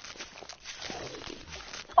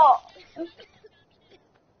 Oh.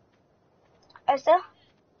 Is there?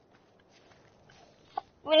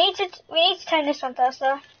 We need to tame this one first,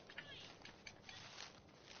 though.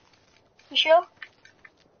 You sure?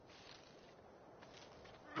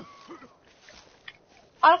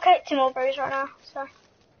 I'm collecting more berries right now, so.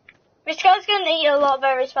 This guy's gonna eat a lot of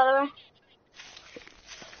berries, by the way.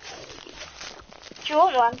 Do you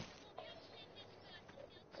want one?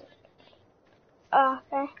 Oh,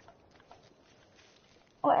 okay.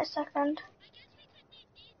 Wait a second.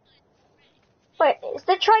 Wait, is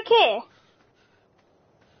the trike here?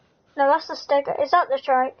 No, that's the stego. Is that the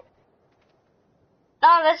trike?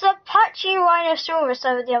 No, there's a patchy rhinoceros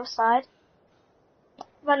over the other side.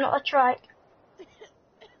 But not a trike.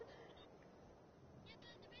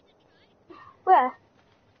 Where?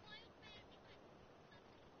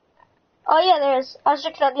 Oh yeah, there is. I was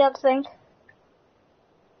looking at the other thing.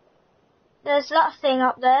 There's that thing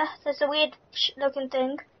up there. There's a weird looking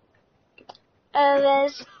thing.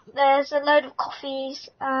 There's a load of coffees.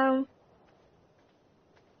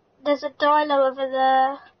 There's a dilo over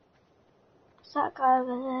there. What's that guy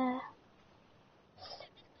over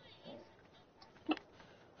there?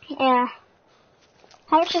 Yeah.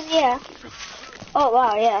 How much is he? Yeah. Oh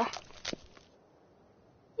wow, yeah.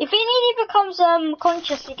 If he nearly becomes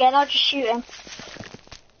conscious again, I'll just shoot him.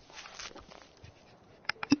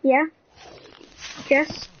 Yeah.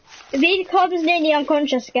 Yes. If he becomes nearly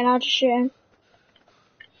unconscious again, I'll just shoot him.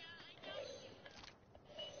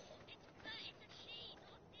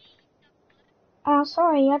 Oh,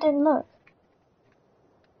 sorry, I didn't look.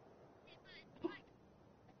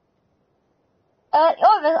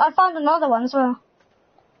 I found another one as well.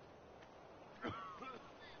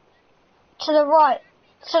 To the right,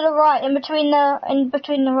 in between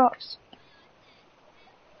the rocks.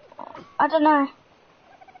 I don't know.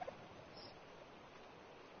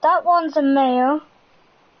 That one's a male.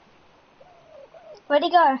 Where'd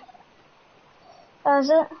he go? Oh, is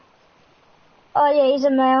it? Oh yeah, he's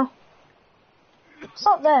a male. It's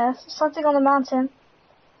up there. Something on the mountain.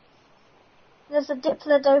 There's a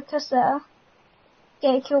Diplodocus there.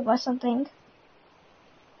 Getting killed by something.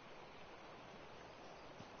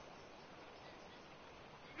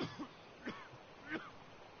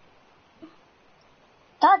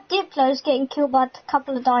 That Diplo is getting killed by a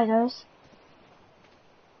couple of dinos.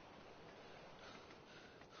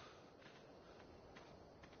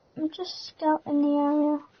 I'm just scouting the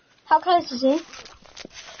area. How close is he?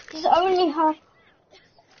 He's only half.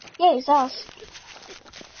 Yeah, he's us.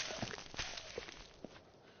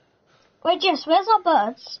 Wait, Jess, where's our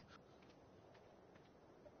birds?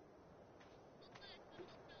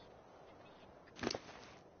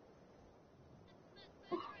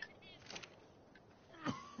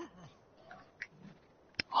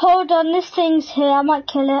 Hold on, this thing's here. I might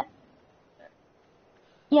kill it.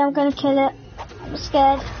 Yeah, I'm gonna kill it. I'm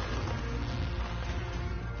scared.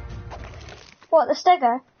 What, the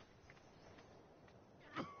stego?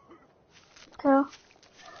 Cool.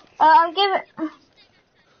 I'm giving...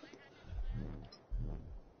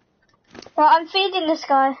 Right, I'm feeding this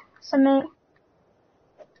guy some meat.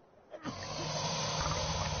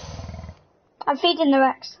 I'm feeding the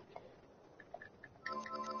Rex.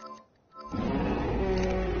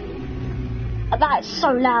 That is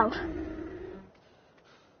so loud.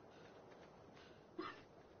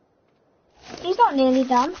 He's not nearly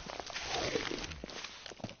done.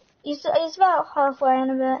 He's about halfway in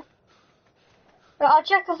a bit. Right, I'll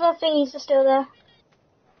check if the thingies are still there.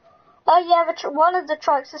 Oh yeah, one of the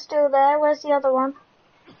trikes are still there. Where's the other one?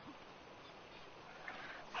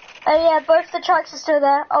 Oh yeah, both the trikes are still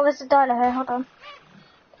there. Oh, there's a dino here. Hold on.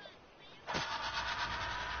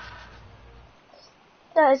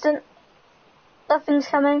 There isn't. Nothing's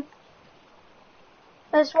coming.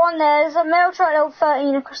 There's one there. There's a male trike level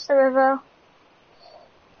 13 across the river.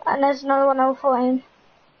 And there's another one level 14.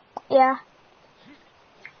 Yeah.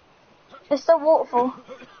 It's the waterfall.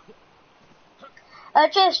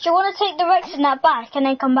 Jess, do you want to take the Rex in that back and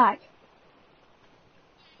then come back?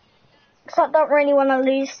 Because I don't really want to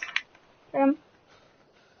lose them.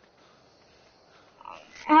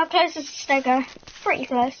 How close is the stego? Pretty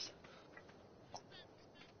close.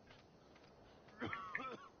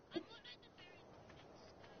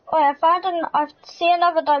 Oh, I see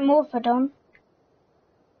another Dimorphodon.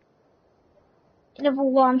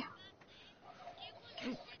 Level 1.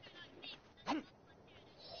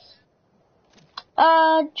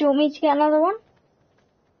 Do you want me to get another one?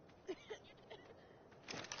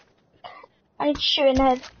 I need to shoot in the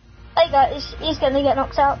head. There you go, he's gonna get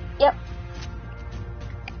knocked out. Yep.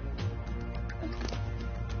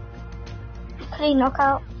 Clean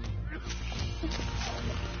knockout.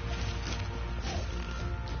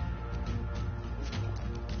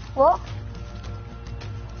 What?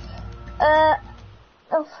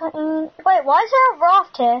 Wait, why is there a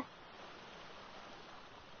raft here?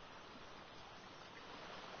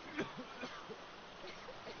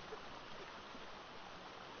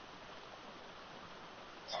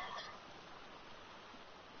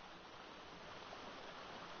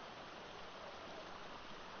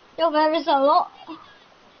 Yo, there is a lot.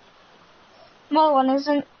 My one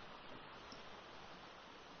isn't.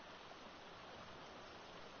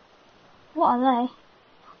 What are they?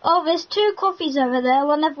 Oh, there's 2 coffees over there,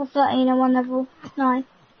 one level 13 and one level 9.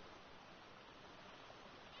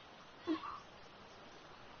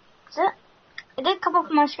 Is it? It did come up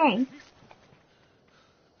on my screen.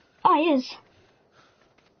 Oh, he is.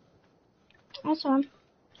 Nice one.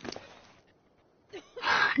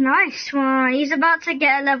 Nice one. He's about to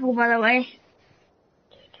get a level, by the way.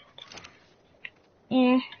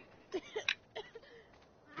 Yeah.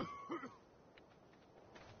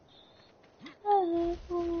 Oh.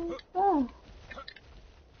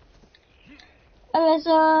 There's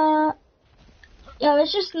yeah,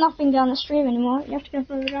 there's just nothing down the stream anymore. You have to go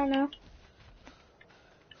further down now.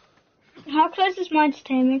 How close is mine to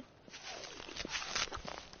taming?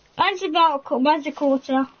 Mine's a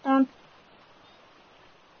quarter done.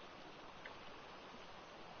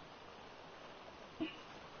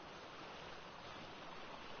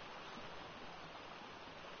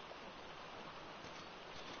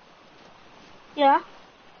 Yeah.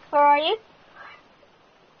 Where are you?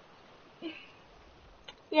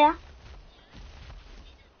 Yeah.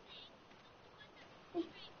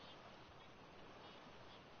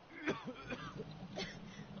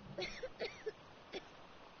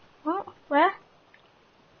 What? Where?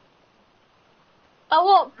 Oh,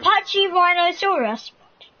 what? Pachyrhinosaurus?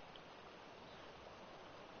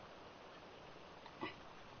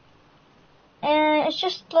 It's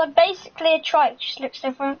just basically a trike, just looks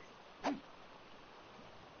different.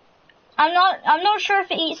 I'm not sure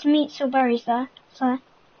if it eats meats or berries though, so.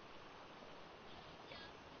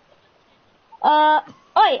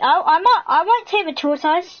 Wait, I might tame a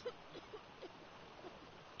tortoise. Do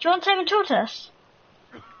you want to tame a tortoise?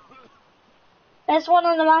 There's one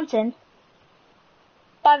on the mountain.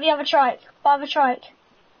 By the other trike.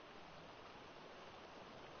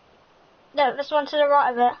 No, there's one to the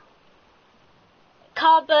right of it.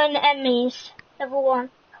 Carbon Emmys, level 1.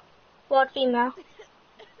 Wild female.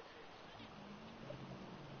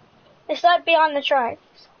 It's like behind the tracks.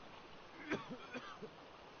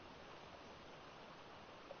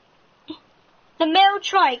 The male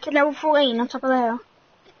trike, level 14 on top of there.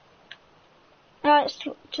 No, it's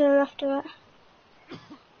to the left of it.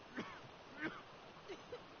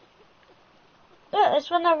 Look,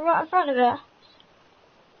 there's one right in front of it.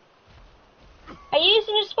 Are you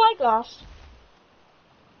using your spyglass?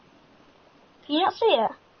 Can you not see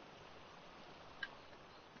it?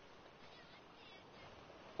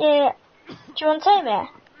 Yeah. Do you want to tame it?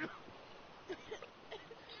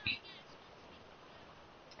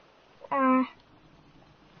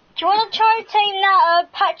 Do you want to try and tame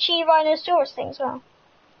that patchy rhinoceros thing as well?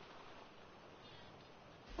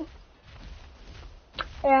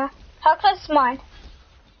 Yeah. How close is mine?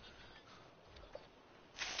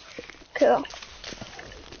 Cool.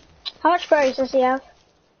 How much berries does he have?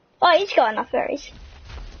 Oh, he's got enough berries.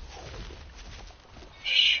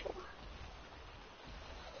 Sure.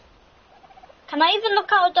 Can I even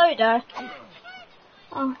look out a dodo?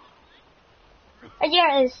 Oh.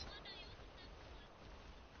 Yeah, it is.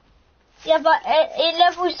 Yeah, but it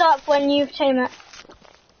levels up when you tame it.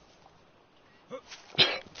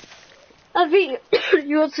 I think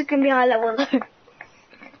you also can be high level though.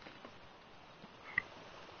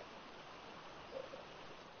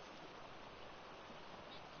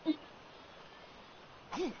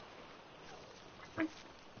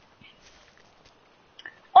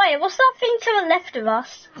 Wait, what's that thing to the left of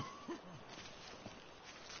us?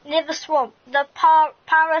 Near the swamp, the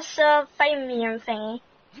Parasurfamium thingy.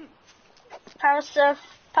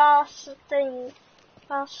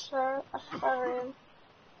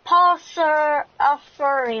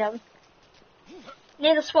 Parasurfarium.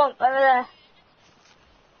 Near the swamp, over there.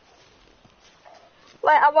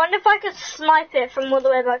 Wait, I wonder if I could snipe it from all the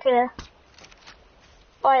way back here.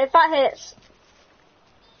 Wait, if that hits.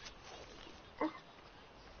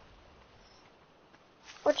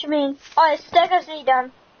 What do you mean? Oh, it's Stego's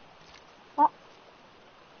down. What?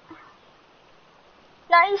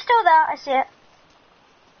 No, he's still there. I see it.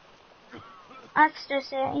 I can still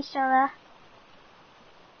see it. He's still there.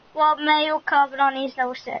 Well, male carbon on, he's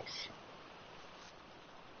level 6.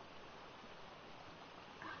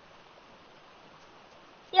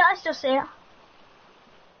 Yeah, I still see it.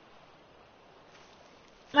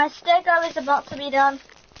 My Stego is about to be done.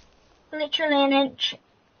 Literally an inch.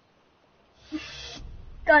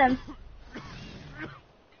 Got him.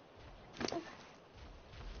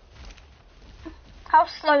 How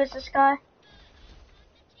slow is this guy?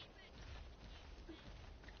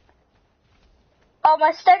 Oh,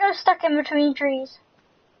 my Stego's stuck in between trees.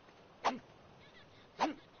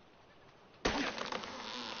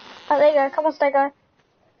 Oh, there you go. Come on, Stego.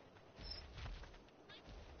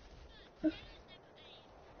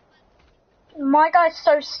 My guy's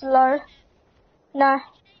so slow. No.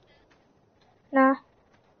 No.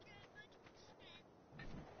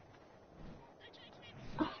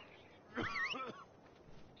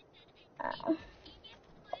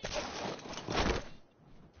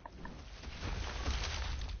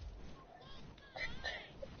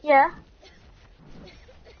 Yeah.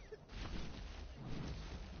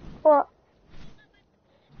 What?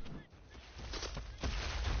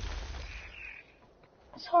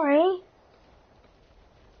 Sorry.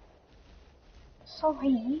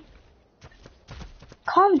 Sorry.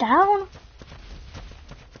 Calm down.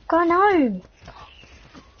 Go home.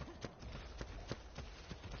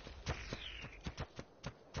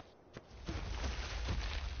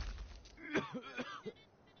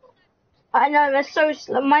 I know, they're so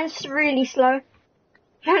slow. Mine's really slow.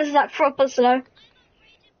 Mine's like proper slow.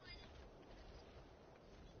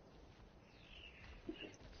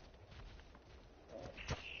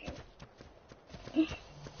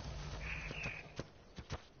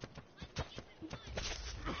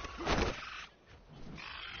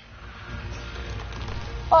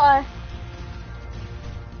 Uh-oh.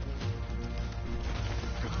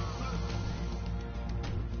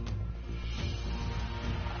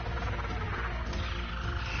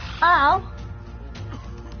 Ow.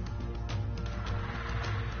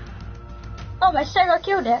 Oh, my Stego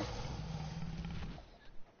killed it.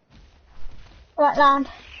 Right, land.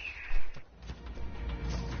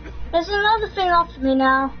 There's another thing after me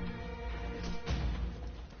now.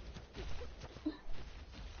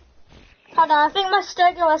 Hold on, I think my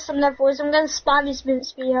Stego has some levels. I'm going to spam his movement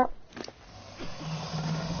speed up.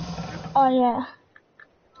 Oh, yeah.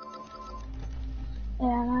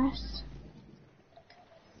 Yeah, nice.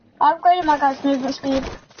 I upgraded my guy's movement speed.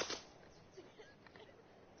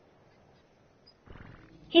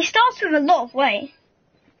 He starts with a lot of weight.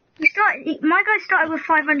 My guy started with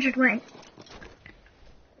 500 weight.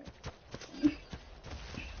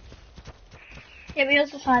 Yeah, but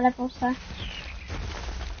yours is high level, so.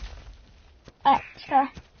 Alright, let's go.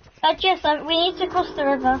 Jess, we need to cross the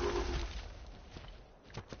river.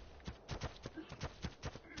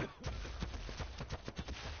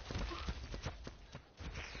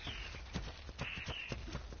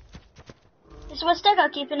 Is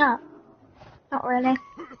Westego keeping up? Not really.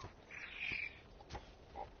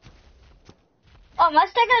 Oh, my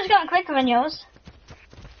Stego's going quicker than yours.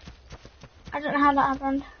 I don't know how that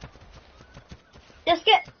happened. Just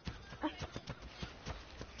get...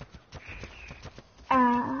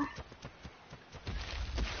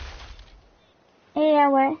 Yeah,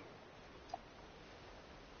 wait.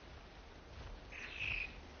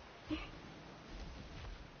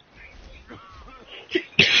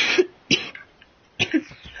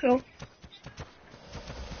 Cool.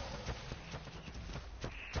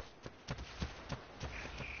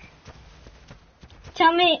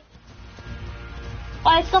 Tell me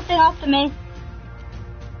why is something after me?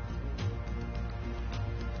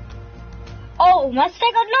 Oh, my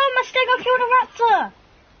Stego! No, my Stego killed a raptor!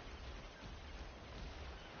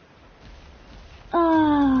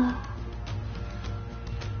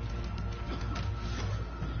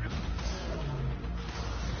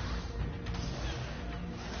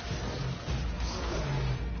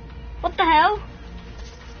 What the hell?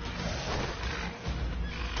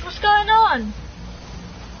 What's going on?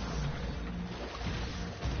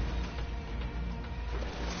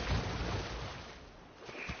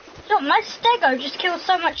 Look, my Stego just killed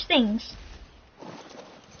so much things.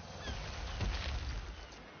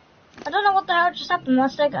 I don't know what the hell just happened to my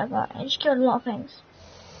Stego, but it just killed a lot of things.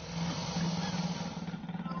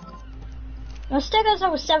 My Stego's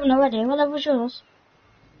level 7 already. What level was yours?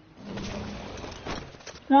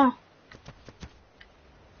 No.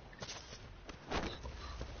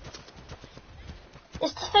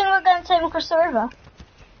 It's the thing we're going to take across the river.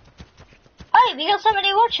 Hey, we got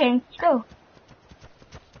somebody watching. Go.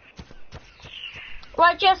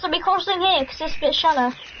 Right, Jess, I'll be crossing here because it's a bit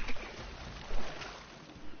shallow.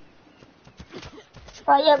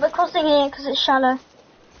 Right, yeah, we're crossing here because it's shallow.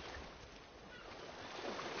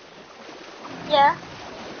 Yeah.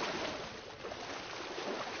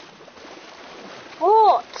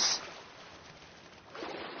 What?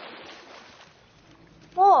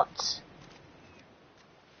 What?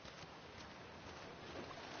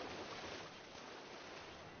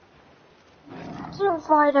 I didn't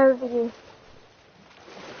ride over you.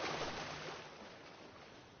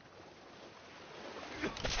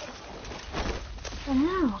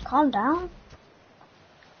 Oh, calm down.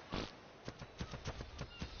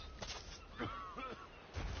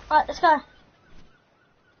 Right, let's go.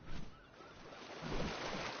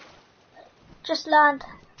 Just land.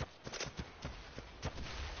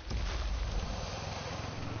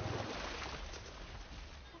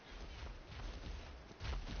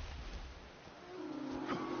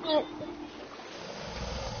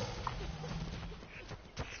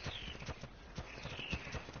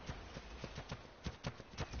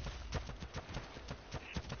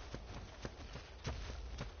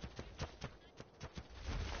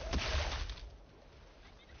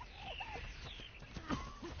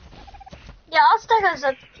 Yeah, our Stegos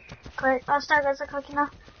are great. Our Stegos are cooking now.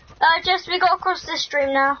 Just we got across this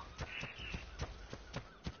stream now.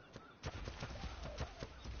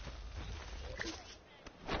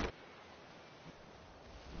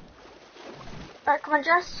 Right, come on,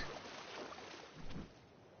 Jess.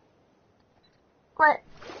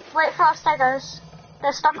 Wait for our Stegos.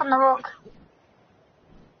 They're stuck on the rock.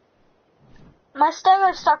 My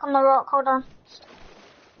Stego's stuck on the rock. Hold on.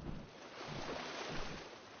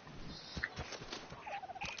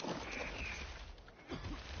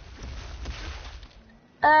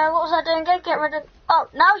 What was I doing? Get rid of... Oh,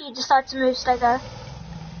 now you decide to move, Stego.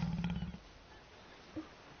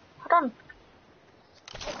 Hold on.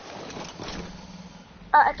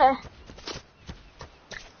 Okay.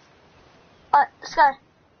 Let's go.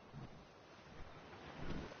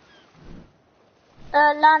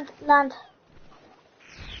 Land.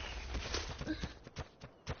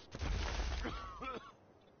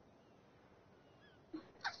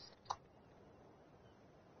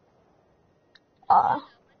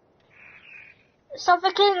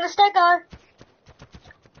 Suffocating the Stego.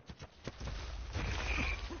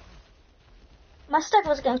 My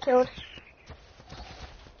Stego's getting killed.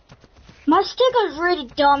 My Stego's really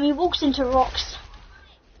dumb. He walks into rocks.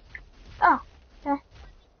 Oh, okay.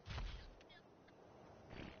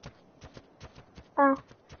 Oh.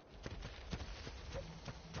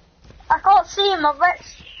 I can't see him. My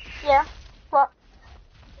Rex. Yeah. What?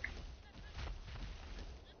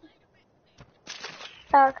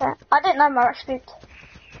 Oh, okay. I didn't know my Rex spooked.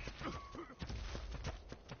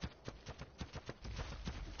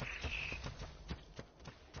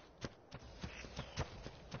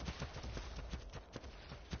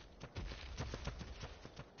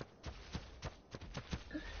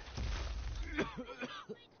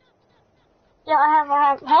 Yeah, I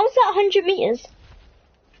have. How's that 100 meters?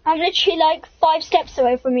 I'm literally like 5 steps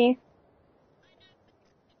away from you.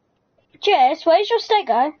 Jess, where's your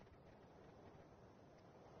stego?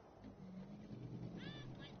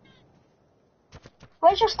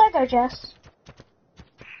 Where's your stego, Jess?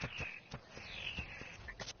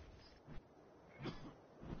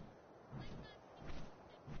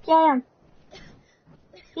 Yeah, I am.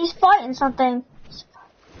 He's fighting something.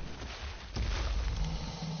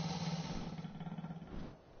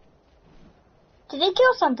 Did he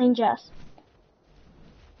kill something, Jess?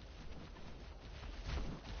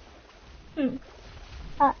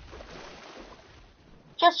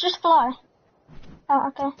 Just fly. Oh,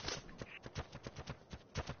 okay.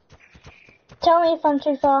 Tell me if I'm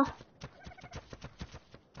too far.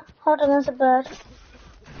 Hold on, there's a bird.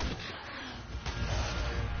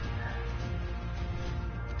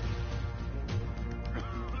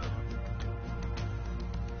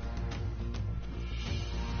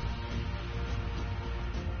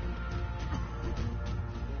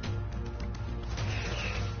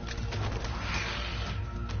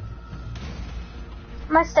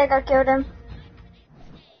 My stego killed him.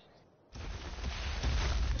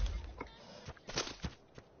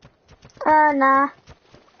 Nah.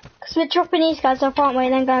 Because we're dropping these guys off, aren't we,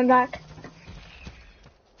 and then going back.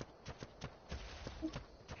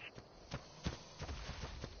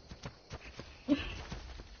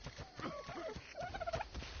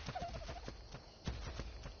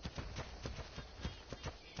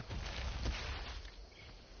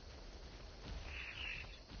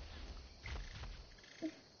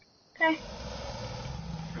 Okay.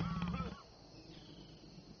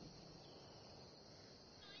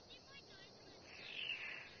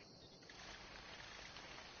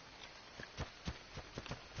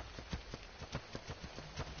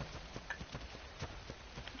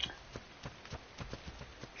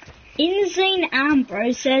 Insane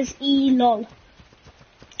Ambrose says lol.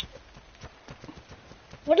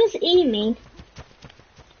 What does E mean?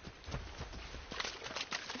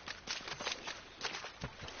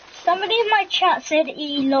 Somebody in my chat said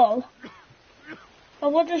lol.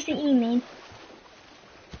 But what does the E mean?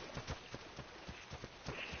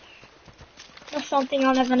 That's something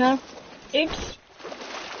I'll never know. Oops.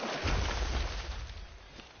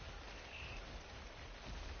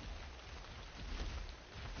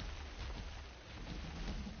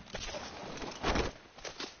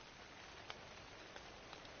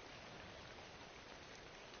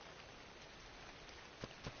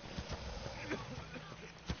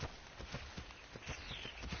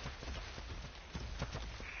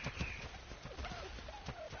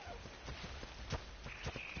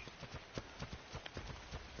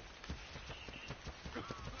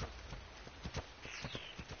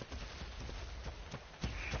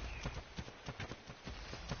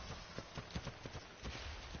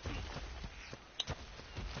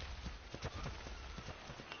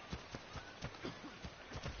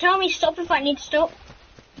 Tell me stop if I need to stop.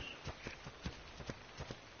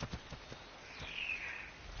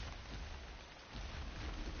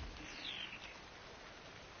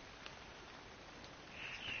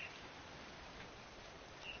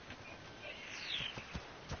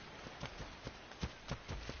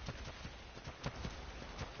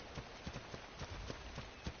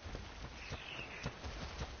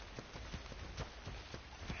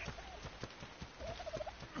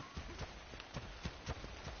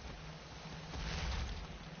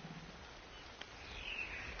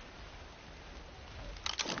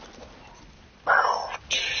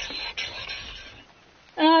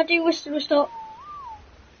 Do wish to stop.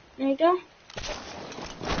 There you go.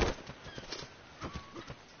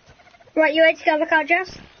 Right, you ready to go back out,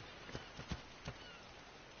 Jess?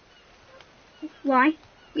 Why?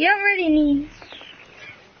 You don't really need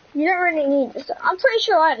this. I'm pretty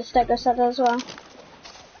sure I had a stego set as well.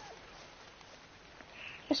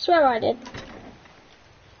 I swear I did.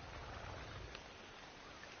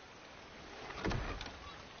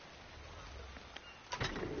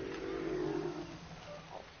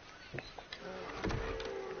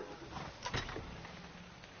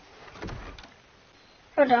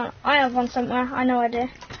 Hold on, I have one somewhere. I know I do.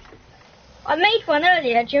 I made one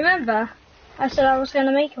earlier, do you remember? I said I was going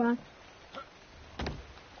to make one.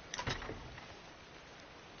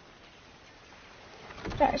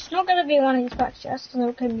 Right, it's not going to be one of these back chests, because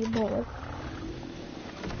I'm going to be bored.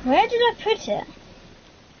 Where did I put it?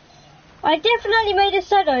 I definitely made a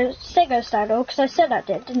stego saddle, because I said I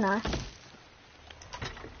did, didn't I?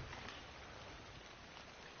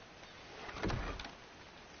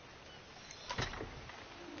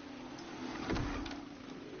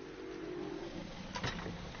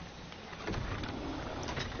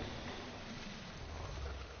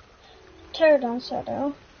 pterodon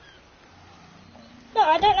saddle. No,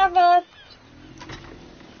 I don't have a...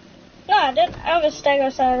 No, I don't have a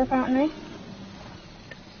stegosaurus apparently.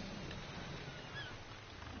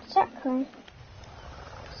 Exactly.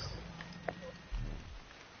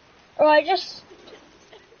 Or I just...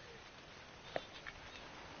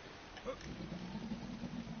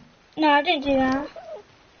 No, I didn't do that.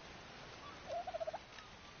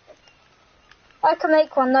 I can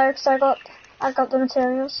make one though, because I got the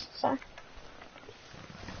materials, so.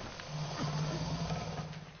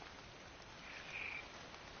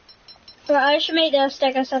 Right, I should make the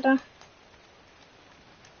stegosaurus.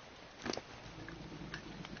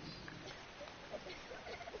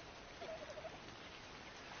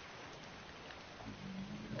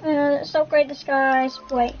 Let's upgrade this guy's.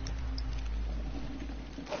 Wait.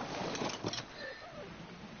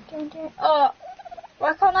 Oh,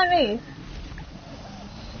 why can't I move?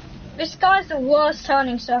 This guy's the worst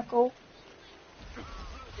turning circle.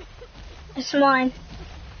 It's mine.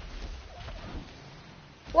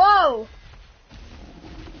 Whoa!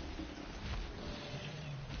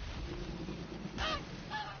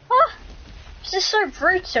 Oh, this is so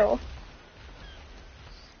brutal.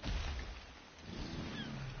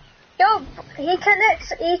 Yo, he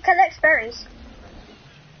collects berries.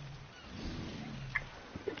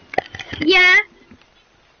 Yeah.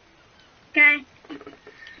 Okay.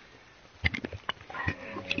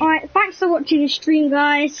 Alright, thanks for watching the stream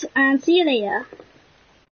guys, and see you later.